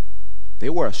 They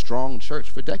were a strong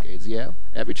church for decades, yeah.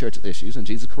 Every church has issues, and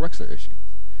Jesus corrects their issues.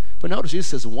 But notice Jesus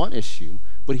says one issue,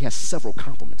 but he has several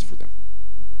compliments for them.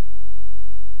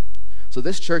 So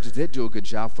this church did do a good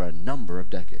job for a number of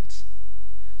decades.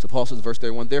 So Paul says in verse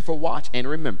 31, therefore watch and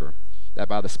remember that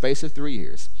by the space of 3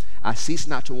 years, I cease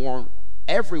not to warn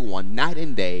everyone night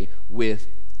and day with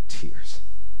tears.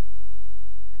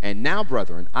 And now,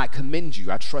 brethren, I commend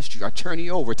you, I trust you, I turn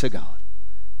you over to God.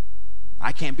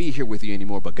 I can't be here with you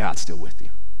anymore, but God's still with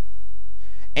you.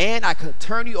 And I could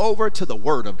turn you over to the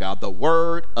word of God, the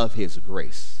word of his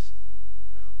grace.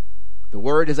 The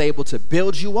word is able to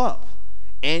build you up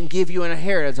and give you an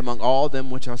inheritance among all them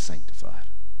which are sanctified.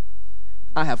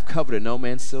 I have coveted no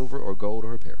man's silver or gold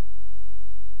or apparel.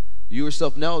 You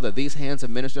yourself know that these hands have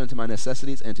ministered unto my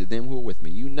necessities and to them who are with me.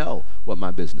 You know what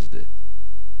my business did.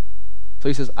 So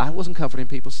he says, I wasn't coveting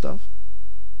people's stuff.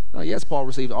 Now, yes, Paul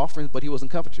received offerings, but he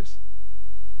wasn't covetous.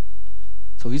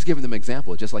 So he's giving them an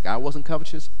example. Just like I wasn't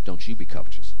covetous, don't you be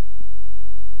covetous.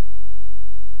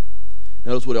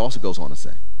 Notice what it also goes on to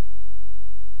say.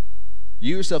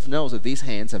 You yourself knows that these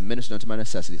hands have ministered unto my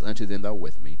necessities, unto them that are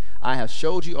with me. I have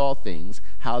showed you all things,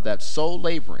 how that so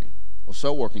laboring or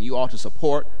so working, you ought to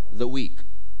support the weak.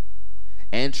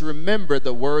 And to remember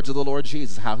the words of the Lord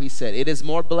Jesus, how he said, it is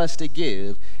more blessed to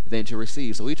give than to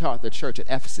receive. So he taught the church at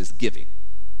Ephesus giving.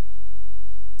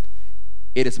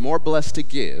 It is more blessed to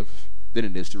give than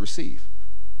it is to receive.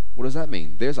 What does that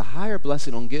mean? There's a higher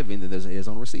blessing on giving than there is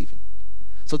on receiving.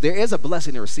 So there is a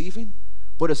blessing in receiving,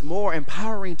 but it's more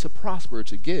empowering to prosper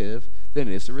to give than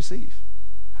it is to receive.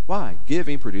 Why?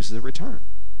 Giving produces a return.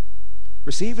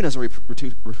 Receiving doesn't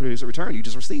produce a return. You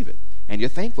just receive it, and you're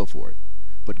thankful for it.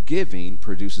 But giving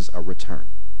produces a return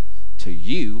to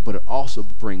you, but it also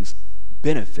brings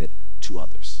benefit to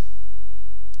others.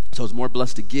 So it's more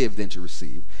blessed to give than to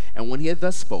receive. And when he had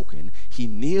thus spoken, he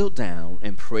kneeled down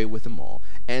and prayed with them all.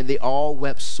 And they all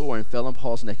wept sore and fell on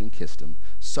Paul's neck and kissed him,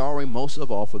 sorrowing most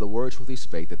of all for the words which he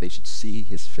spake, that they should see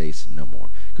his face no more.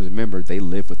 Because remember, they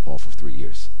lived with Paul for 3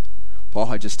 years. Paul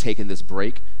had just taken this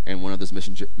break and went on this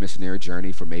missionary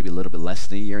journey for maybe a little bit less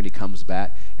than a year, and he comes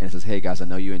back and says, hey guys, I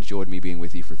know you enjoyed me being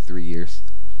with you for 3 years.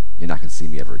 You're not going to see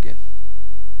me ever again.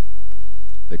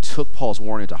 They took Paul's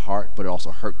warning to heart, but it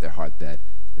also hurt their heart that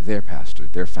their pastor,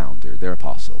 their founder, their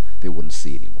apostle, they wouldn't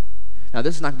see anymore. Now,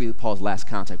 this is not going to be Paul's last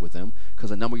contact with them, because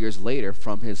a number of years later,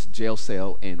 from his jail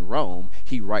cell in Rome,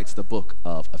 he writes the book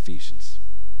of Ephesians.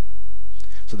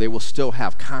 So they will still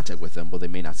have contact with them, but they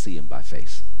may not see him by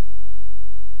face.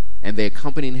 And they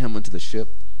accompanied him into the ship,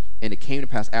 and it came to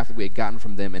pass after we had gotten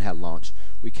from them and had launched,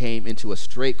 we came into a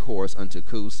straight course unto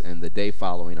Kos, and the day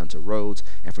following unto Rhodes,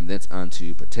 and from thence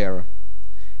unto Patara.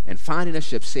 And finding a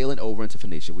ship sailing over into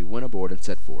Phoenicia, we went aboard and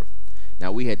set forth.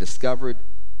 Now we had discovered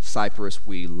Cyprus.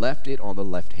 We left it on the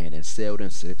left hand and sailed in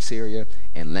Syria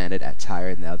and landed at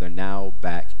Tyre. Now they're now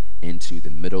back into the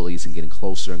Middle East and getting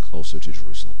closer and closer to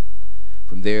Jerusalem.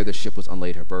 From there the ship was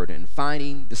unlaid her burden, and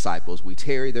finding disciples, we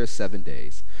tarried there 7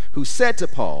 days, who said to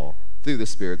Paul through the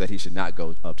Spirit that he should not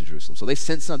go up to Jerusalem. So they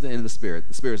sent something in the Spirit.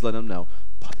 The Spirit's letting them know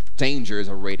danger is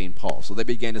awaiting Paul. So they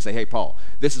began to say, hey, Paul,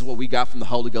 this is what we got from the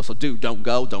Holy Ghost. So dude, don't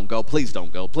go, please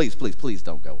don't go, please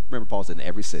don't go. Remember, Paul said in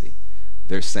every city,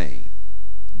 they're saying,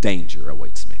 danger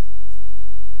awaits me.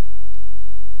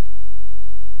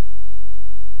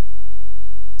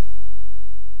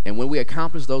 And when we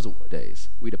accomplished those days,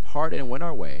 we departed and went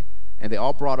our way, and they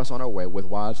all brought us on our way with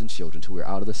wives and children till we were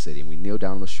out of the city, and we kneeled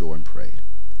down on the shore and prayed.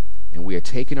 And we had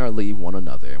taken our leave one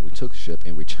another, and we took ship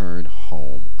and returned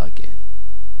home again.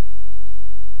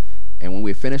 And when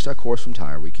we had finished our course from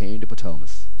Tyre, we came to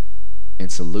Ptolemais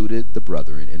and saluted the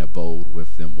brethren and abode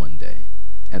with them one day.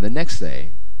 And the next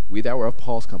day, we that were of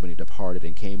Paul's company departed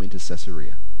and came into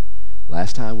Caesarea.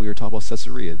 Last time we were talking about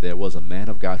Caesarea, there was a man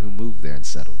of God who moved there and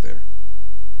settled there.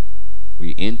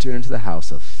 We entered into the house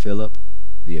of Philip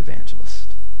the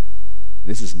evangelist.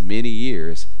 This is many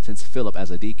years since Philip,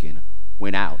 as a deacon,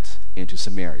 went out into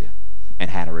Samaria and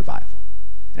had a revival.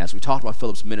 And as we talked about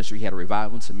Philip's ministry, he had a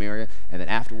revival in Samaria, and then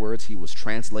afterwards he was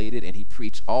translated and he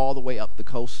preached all the way up the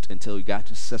coast until he got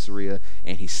to Caesarea,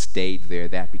 and he stayed there.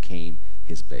 That became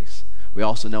his base. We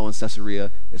also know in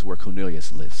Caesarea is where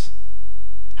Cornelius lives,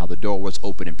 how the door was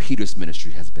open, and Peter's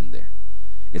ministry has been there.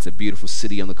 It's a beautiful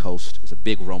city on the coast. It's a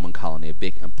big Roman colony, a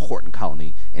big important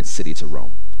colony and city to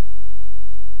Rome.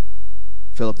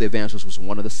 Philip the evangelist was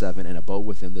one of the 7, and abode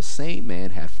with him the same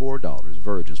man had 4 daughters,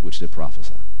 virgins, which did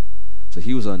prophesy. So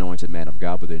he was an anointed man of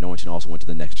God, but the anointing also went to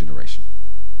the next generation.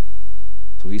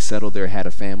 So he settled there, had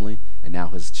a family, and now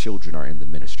his children are in the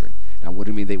ministry. Now, what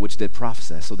do you mean which did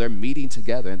prophesy? So they're meeting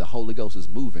together, and the Holy Ghost is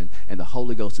moving, and the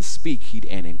Holy Ghost is speaking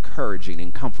and encouraging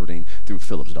and comforting through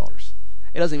Philip's daughters.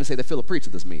 It doesn't even say that Philip preached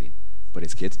at this meeting, but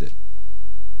his kids did.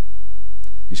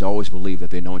 You should always believe that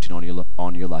the anointing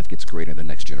on your life gets greater in the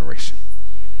next generation.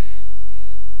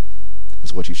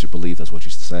 That's what you should believe. That's what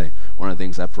you should say. One of the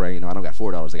things I pray, I don't got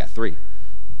 $4, I got 3.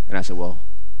 And I said, well,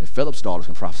 if Philip's daughters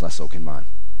can prophesy, so can mine.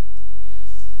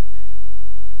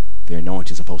 The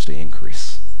anointing is supposed to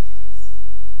increase.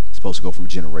 It's supposed to go from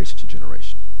generation to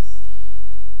generation.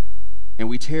 And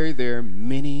we tarried there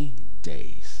many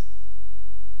days.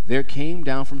 There came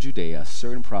down from Judea a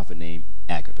certain prophet named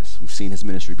Agabus. We've seen his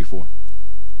ministry before.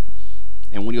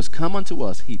 And when he was come unto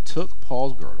us, he took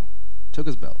Paul's girdle, took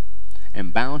his belt,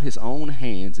 and bound his own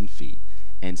hands and feet,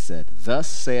 and said, Thus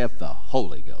saith the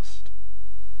Holy Ghost,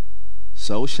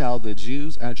 so shall the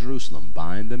Jews at Jerusalem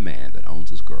bind the man that owns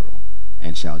his girdle,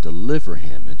 and shall deliver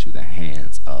him into the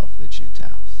hands of the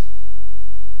Gentiles.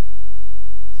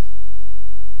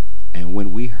 And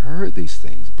when we heard these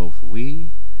things, both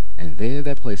we and they of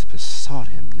that place besought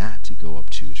him not to go up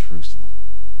to Jerusalem.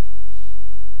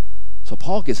 So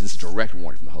Paul gets this direct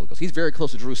warning from the Holy Ghost. He's very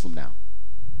close to Jerusalem now.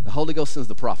 The Holy Ghost sends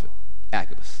the prophet,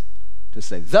 Agabus, to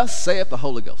say, Thus saith the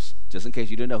Holy Ghost, just in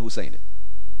case you didn't know who's saying it.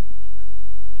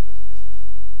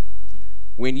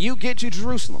 When you get to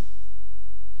Jerusalem,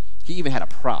 he even had a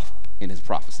prop in his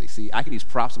prophecy. See, I can use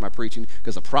props in my preaching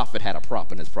because a prophet had a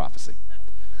prop in his prophecy.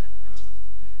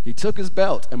 He took his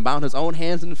belt and bound his own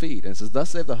hands and feet and says,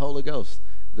 Thus saith the Holy Ghost,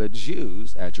 the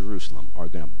Jews at Jerusalem are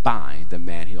going to bind the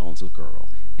man who owns his girdle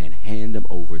and hand him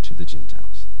over to the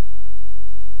Gentiles.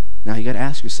 Now you got to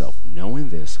ask yourself, knowing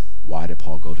this, why did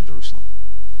Paul go to Jerusalem?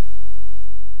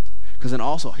 Because then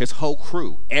also his whole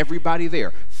crew, everybody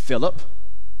there, Philip's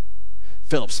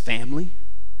family,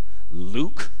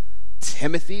 Luke,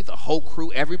 Timothy, the whole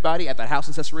crew, everybody at that house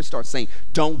in Caesarea starts saying,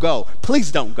 Don't go.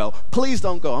 Please don't go. Please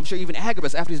don't go. I'm sure even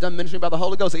Agabus, after he's done ministering about the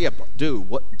Holy Ghost, said, Yeah, dude,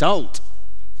 what? Don't.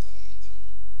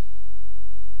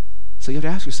 So you have to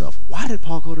ask yourself, why did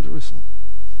Paul go to Jerusalem?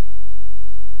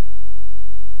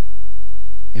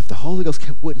 If the Holy Ghost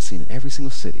kept witnessing in every single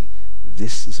city,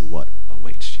 this is what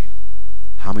awaits you.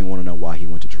 How many want to know why he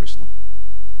went to Jerusalem?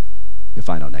 You'll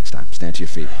find out next time. Stand to your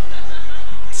feet.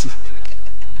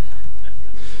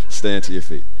 Stand to your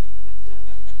feet.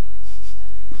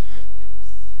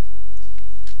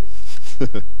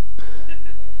 But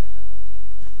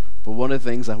one of the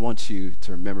things I want you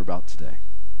to remember about today,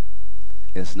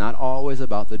 it's not always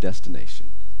about the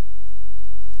destination.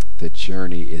 The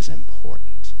journey is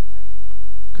important.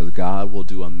 Because God will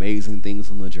do amazing things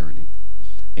on the journey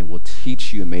and will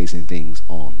teach you amazing things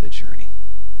on the journey.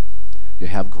 You'll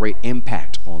have great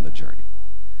impact on the journey.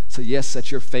 So yes,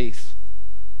 set your faith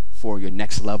for your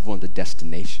next level and the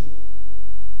destination.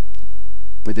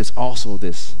 But there's also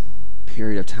this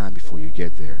period of time before you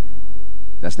get there.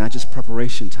 That's not just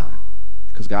preparation time,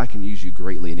 because God can use you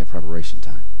greatly in your preparation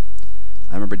time.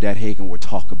 I remember Dad Hagin would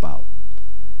talk about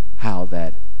how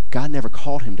that God never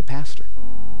called him to pastor.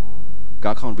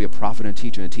 God called him to be a prophet and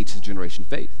teacher and teach his generation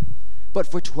faith. But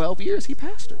for 12 years, he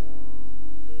pastored.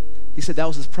 He said that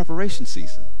was his preparation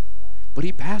season. But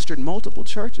he pastored multiple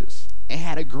churches and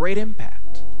had a great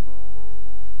impact.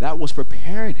 That was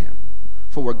preparing him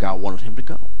for where God wanted him to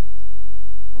go.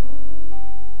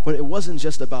 But it wasn't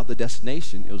just about the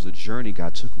destination. It was the journey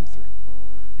God took him through.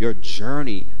 Your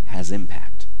journey has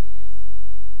impact.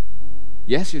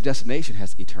 Yes, your destination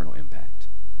has eternal impact,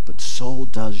 but so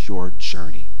does your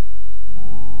journey.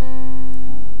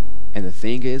 And the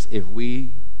thing is, if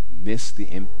we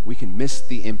can miss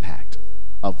the impact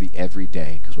of the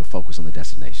everyday because we're focused on the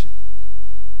destination.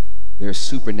 There's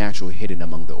supernatural hidden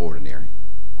among the ordinary.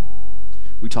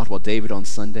 We talked about David on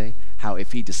Sunday, how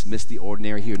if he dismissed the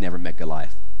ordinary, he would never make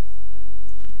Goliath.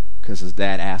 Because his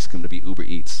dad asked him to be Uber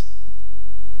Eats.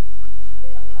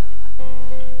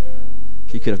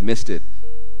 He could have missed it.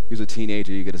 He was a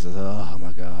teenager. He could have said, oh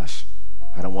my gosh,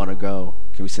 I don't want to go.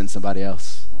 Can we send somebody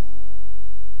else?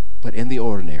 But in the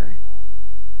ordinary,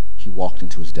 he walked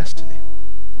into his destiny.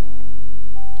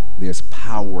 There's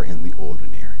power in the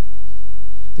ordinary.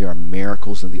 There are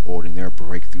miracles in the ordinary. There are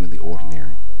breakthrough in the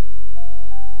ordinary.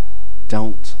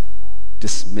 Don't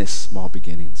dismiss small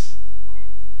beginnings.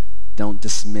 Don't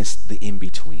dismiss the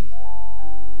in-between.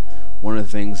 One of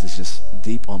the things that's just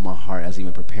deep on my heart as I've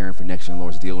been preparing for next year, and the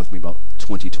Lord's dealing with me about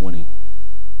 2020,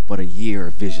 but a year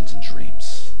of visions and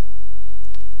dreams.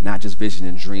 Not just vision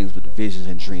and dreams, but visions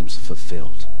and dreams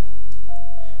fulfilled.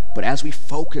 But as we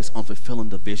focus on fulfilling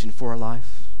the vision for our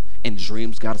life and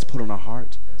dreams God has put on our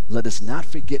heart, let us not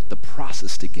forget the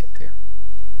process to get there.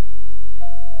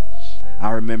 I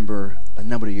remember a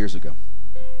number of years ago,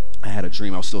 I had a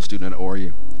dream. I was still a student at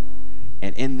ORU.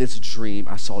 And in this dream,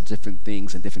 I saw different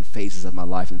things and different phases of my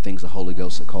life and things the Holy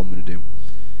Ghost had called me to do.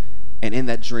 And in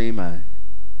that dream, I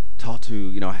talked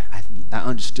to, I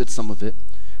understood some of it,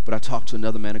 but I talked to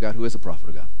another man of God who is a prophet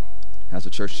of God, has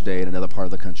a church today in another part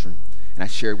of the country. And I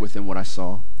shared with him what I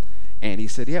saw. And he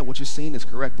said, yeah, what you're seeing is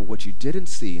correct, but what you didn't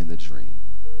see in the dream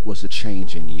was a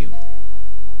change in you.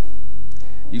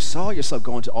 You saw yourself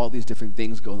going to all these different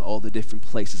things, going to all the different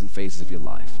places and phases of your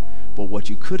life. But what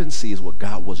you couldn't see is what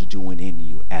God was doing in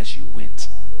you as you went.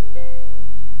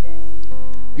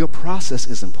 Your process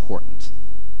is important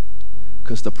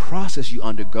because the process you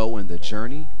undergo in the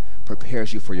journey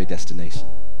prepares you for your destination.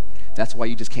 That's why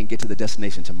you just can't get to the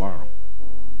destination tomorrow.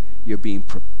 You're being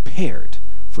prepared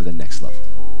for the next level.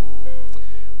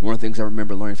 One of the things I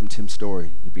remember learning from Tim's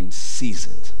story, you're being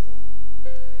seasoned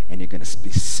and you're going to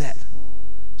be set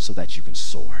so that you can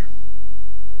soar.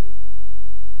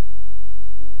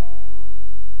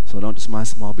 So don't despise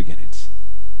small beginnings.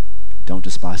 Don't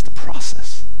despise the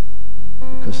process,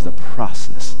 because the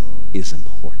process is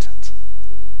important.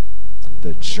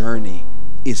 The journey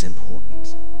is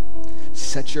important.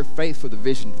 Set your faith for the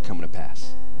vision coming to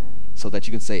pass so that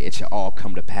you can say it shall all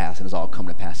come to pass, and it's all come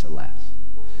to pass at last.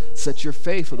 Set your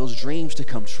faith for those dreams to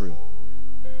come true,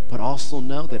 but also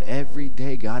know that every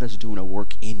day God is doing a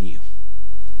work in you.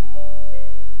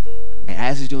 And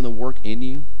as he's doing the work in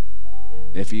you,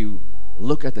 if you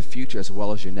look at the future as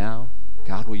well as your now,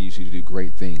 God will use you to do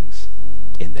great things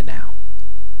in the now.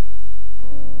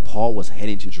 Paul was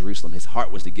heading to Jerusalem. His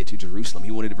heart was to get to Jerusalem.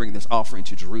 He wanted to bring this offering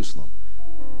to Jerusalem.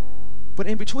 But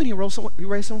in between, he raised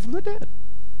someone from the dead.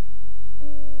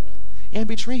 In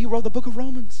between, he wrote the book of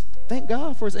Romans. Thank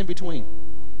God for his in-between.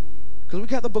 Because we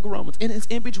got the book of Romans. In his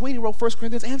in-between, he wrote 1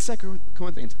 Corinthians and 2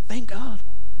 Corinthians. Thank God.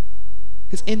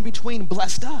 His in-between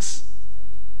blessed us.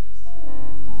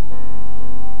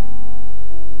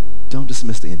 Don't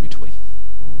dismiss the in-between.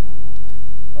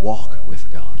 Walk with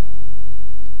God.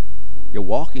 You're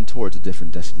walking towards a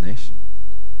different destination,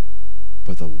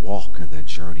 but the walk and the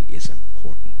journey is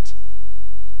important.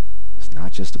 It's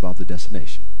not just about the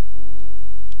destination.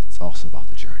 It's also about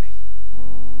the journey.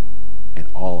 And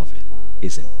all of it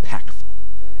is impactful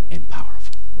and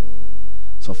powerful.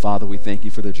 So, Father, we thank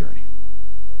you for the journey.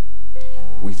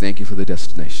 We thank you for the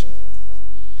destination.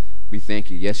 We thank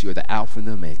you. Yes, you're the Alpha and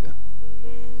the Omega,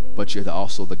 but you're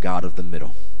also the God of the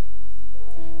middle.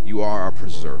 You are our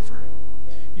preserver.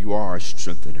 You are our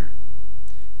strengthener.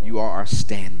 You are our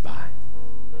standby.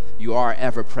 You are our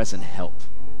ever-present help.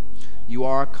 You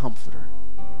are our comforter.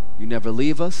 You never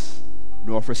leave us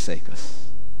nor forsake us.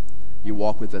 You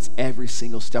walk with us every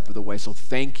single step of the way. So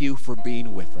thank you for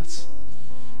being with us.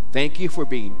 Thank you for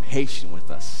being patient with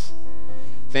us.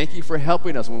 Thank you for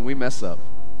helping us when we mess up.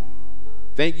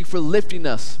 Thank you for lifting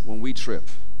us when we trip.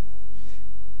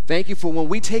 Thank you for when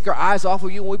we take our eyes off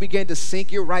of you, when we begin to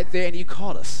sink, you're right there and you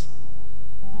caught us.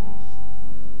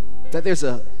 That there's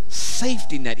a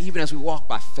safety net even as we walk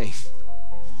by faith.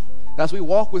 As we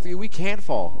walk with you, we can't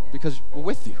fall because we're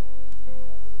with you.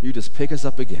 You just pick us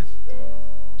up again.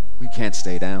 We can't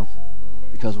stay down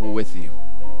because we're with you.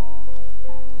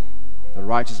 The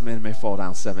righteous man may fall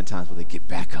down 7 times, but they get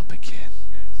back up again.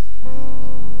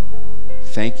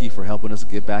 Thank you for helping us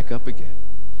get back up again.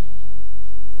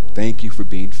 Thank you for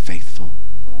being faithful.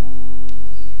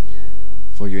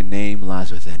 For your name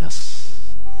lies within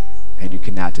us, and you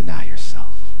cannot deny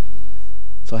yourself.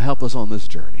 So help us on this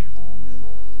journey.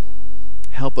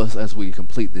 Help us as we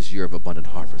complete this year of abundant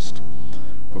harvest.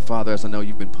 For Father, as I know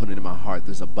you've been putting in my heart,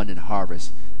 this abundant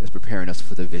harvest is preparing us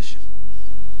for the vision.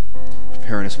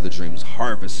 Preparing us for the dreams.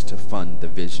 Harvest to fund the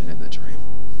vision and the dream.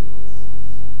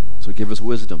 So give us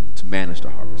wisdom to manage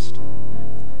the harvest.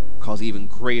 Cause even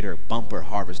greater bumper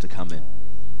harvest to come in.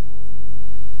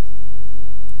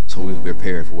 So we'll be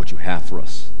prepared for what you have for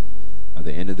us at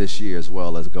the end of this year as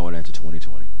well as going into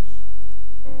 2020.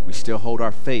 We still hold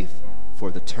our faith for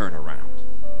the turnaround,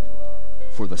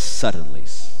 for the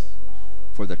suddenlies,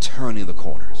 for the turning the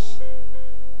corners.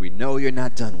 We know you're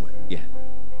not done with yet,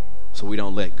 so we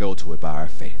don't let go to it by our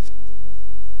faith.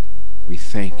 We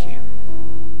thank you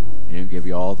and give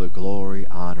you all the glory,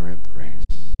 honor, and praise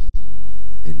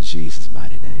in Jesus'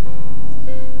 mighty name.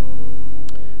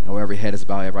 Now every head is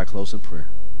bowed, every eye closed in prayer.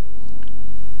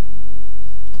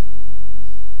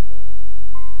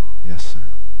 Yes, sir.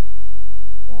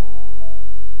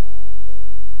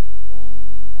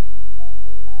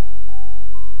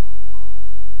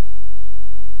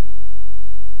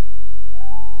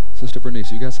 Sister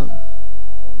Bernice, you got something?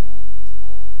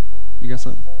 You got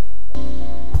something?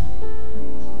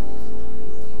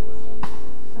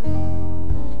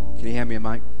 Can you hand me a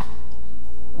mic?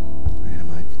 Hand a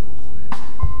mic.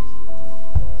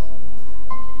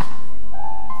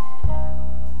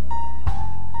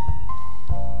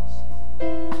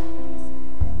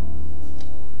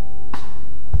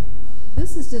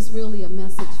 This is just really a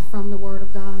message from the Word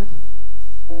of God.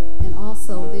 And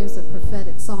also, there's a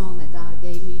prophetic song that God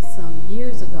gave me some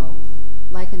years ago,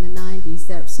 like in the 90s,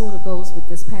 that sort of goes with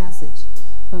this passage.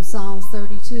 From Psalms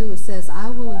 32, it says, I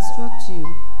will instruct you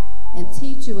and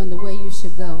teach you in the way you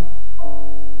should go.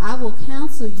 I will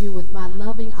counsel you with my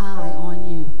loving eye on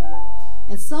you.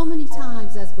 And so many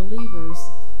times as believers,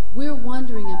 we're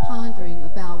wondering and pondering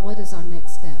about what is our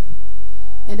next step.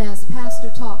 And as Pastor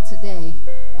talked today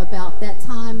about that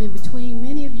time in between,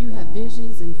 many of you have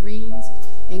visions and dreams,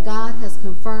 and God has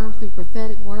confirmed through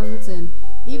prophetic words and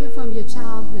even from your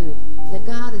childhood that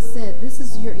God has said, this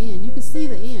is your end. You can see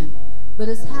the end, but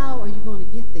it's how are you going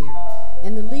to get there?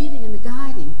 And the leading and the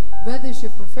guiding, whether it's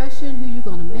your profession, who you're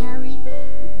going to marry,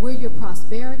 where your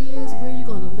prosperity is, where you're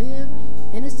going to live.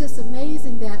 And it's just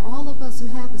amazing that all of us who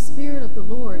have the Spirit of the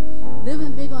Lord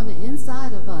living big on the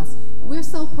inside of us, we're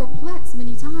so perplexed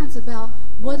many times about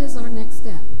what is our next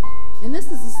step. And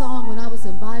this is a song when I was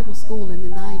in Bible school in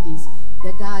the 90s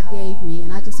that God gave me,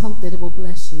 and I just hope that it will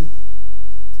bless you.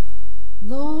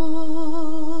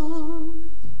 Lord,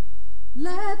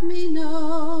 let me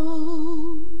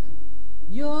know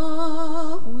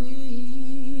your will.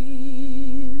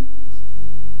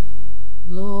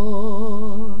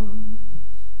 Lord,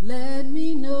 let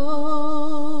me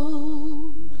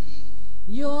know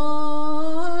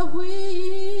your will.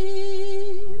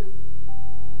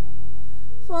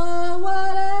 For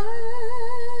whatever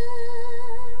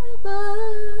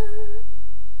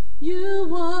you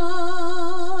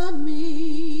want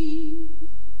me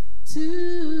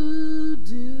to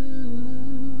do,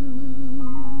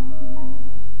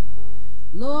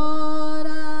 Lord,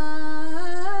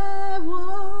 I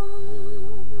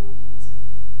want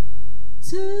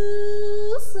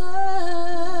to serve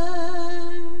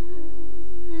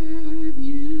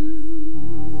you.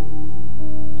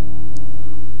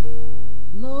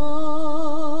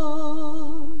 Lord,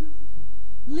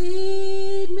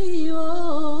 lead me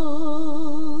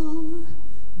all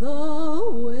the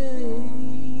way.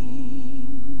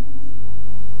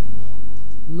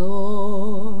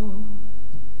 Lord,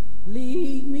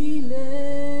 lead me lest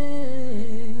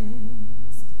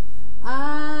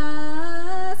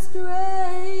I stray,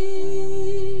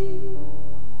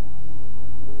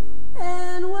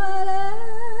 and whatever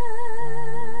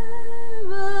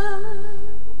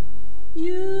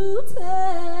you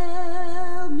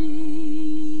tell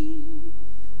me,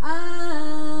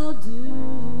 I'll do.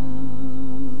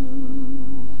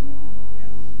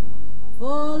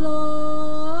 For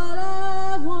Lord,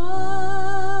 I want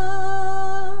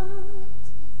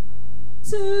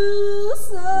to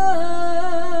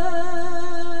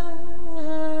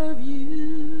serve you.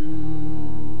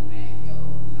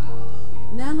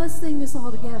 Now let's sing this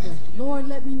all together. Lord,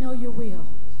 let me know your will.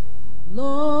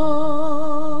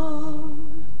 Lord,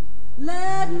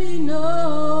 let me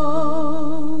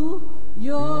know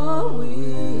your will.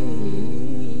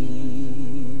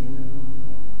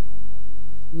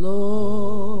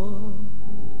 Lord,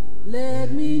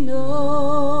 let me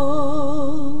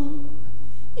know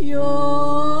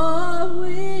your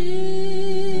will.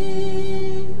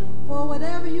 For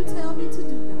whatever you tell me to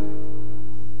do, God.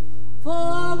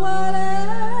 For whatever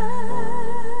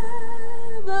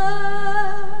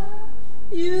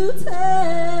you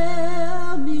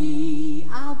tell me,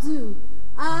 I'll do.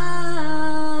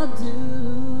 I'll do.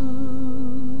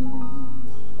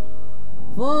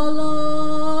 For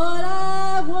Lord,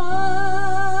 I want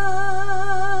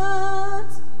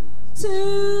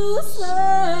to serve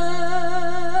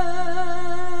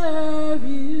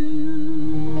you.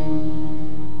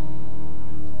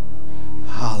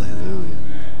 Hallelujah.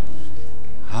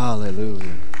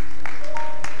 Hallelujah.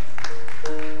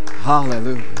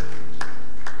 Hallelujah.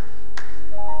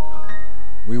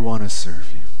 We want to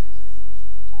serve you.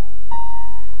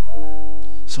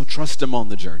 So trust him on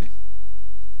the journey.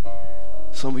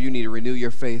 Some of you need to renew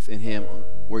your faith in him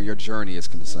where your journey is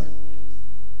concerned,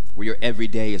 where your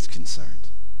everyday is concerned,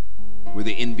 where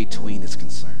the in-between is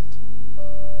concerned.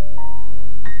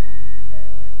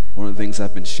 One of the things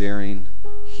I've been sharing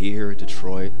here in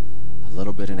Detroit, a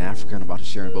little bit in Africa, and I'm about to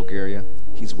share in Bulgaria,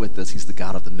 he's with us. He's the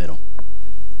God of the middle.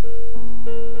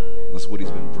 That's what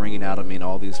he's been bringing out of me in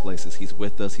all these places. He's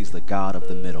with us. He's the God of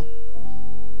the middle.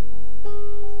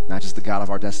 Not just the God of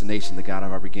our destination, the God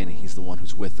of our beginning. He's the one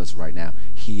who's with us right now.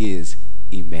 He is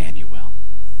Emmanuel.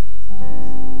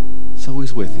 So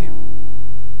he's with you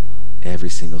every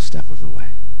single step of the way.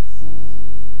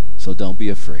 So don't be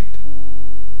afraid.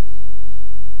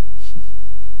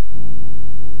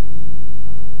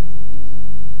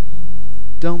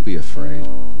 Don't be afraid.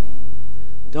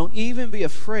 Don't even be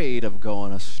afraid of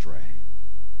going astray.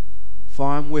 For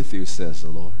I'm with you, says the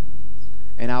Lord,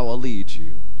 and I will lead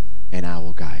you, and I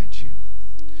will guide you.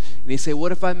 And you say,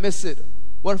 what if I miss it?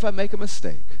 What if I make a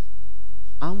mistake?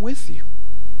 I'm with you.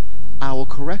 I will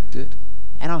correct it,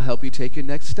 and I'll help you take your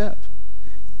next step.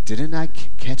 Didn't I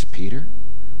catch Peter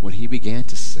when he began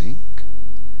to sink?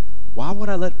 Why would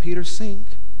I let Peter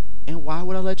sink, and why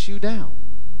would I let you down?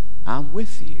 I'm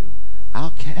with you.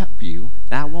 I'll cap you,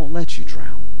 and I won't let you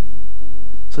drown.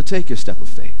 So take your step of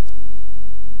faith.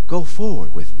 Go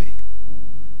forward with me,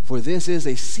 for this is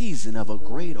a season of a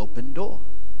great open door.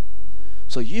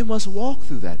 So you must walk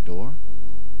through that door.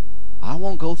 I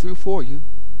won't go through for you,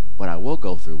 but I will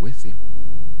go through with you.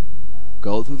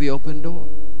 Go through the open door.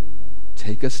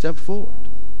 Take a step forward.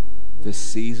 This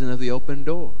season of the open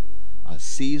door, a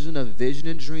season of vision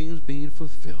and dreams being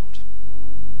fulfilled.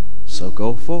 So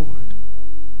go forward.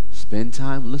 Spend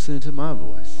time listening to my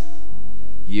voice.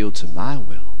 Yield to my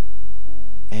will,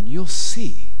 and you'll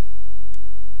see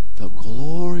the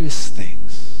glorious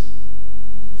things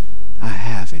I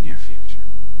have in your future,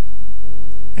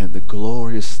 and the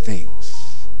glorious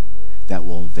things that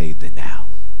will invade the now.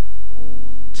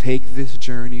 Take this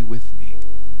journey with me.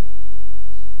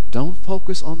 Don't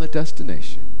focus on the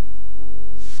destination.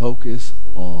 Focus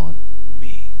on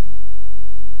me.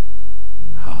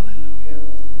 Hallelujah.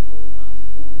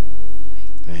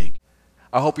 Thank you.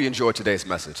 I hope you enjoyed today's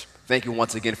message. Thank you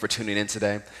once again for tuning in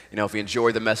today. If you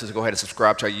enjoyed the message, go ahead and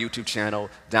subscribe to our YouTube channel,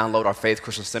 download our Faith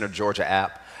Christian Center Georgia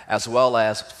app, as well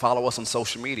as follow us on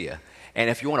social media. And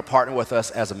if you want to partner with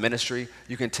us as a ministry,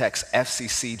 you can text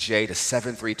FCCJ to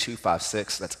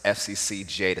 73256. That's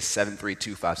FCCJ to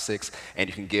 73256. And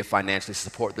you can give financially to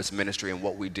support this ministry and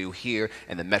what we do here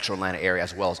in the Metro Atlanta area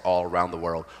as well as all around the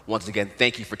world. Once again,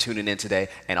 thank you for tuning in today,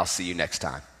 and I'll see you next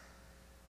time.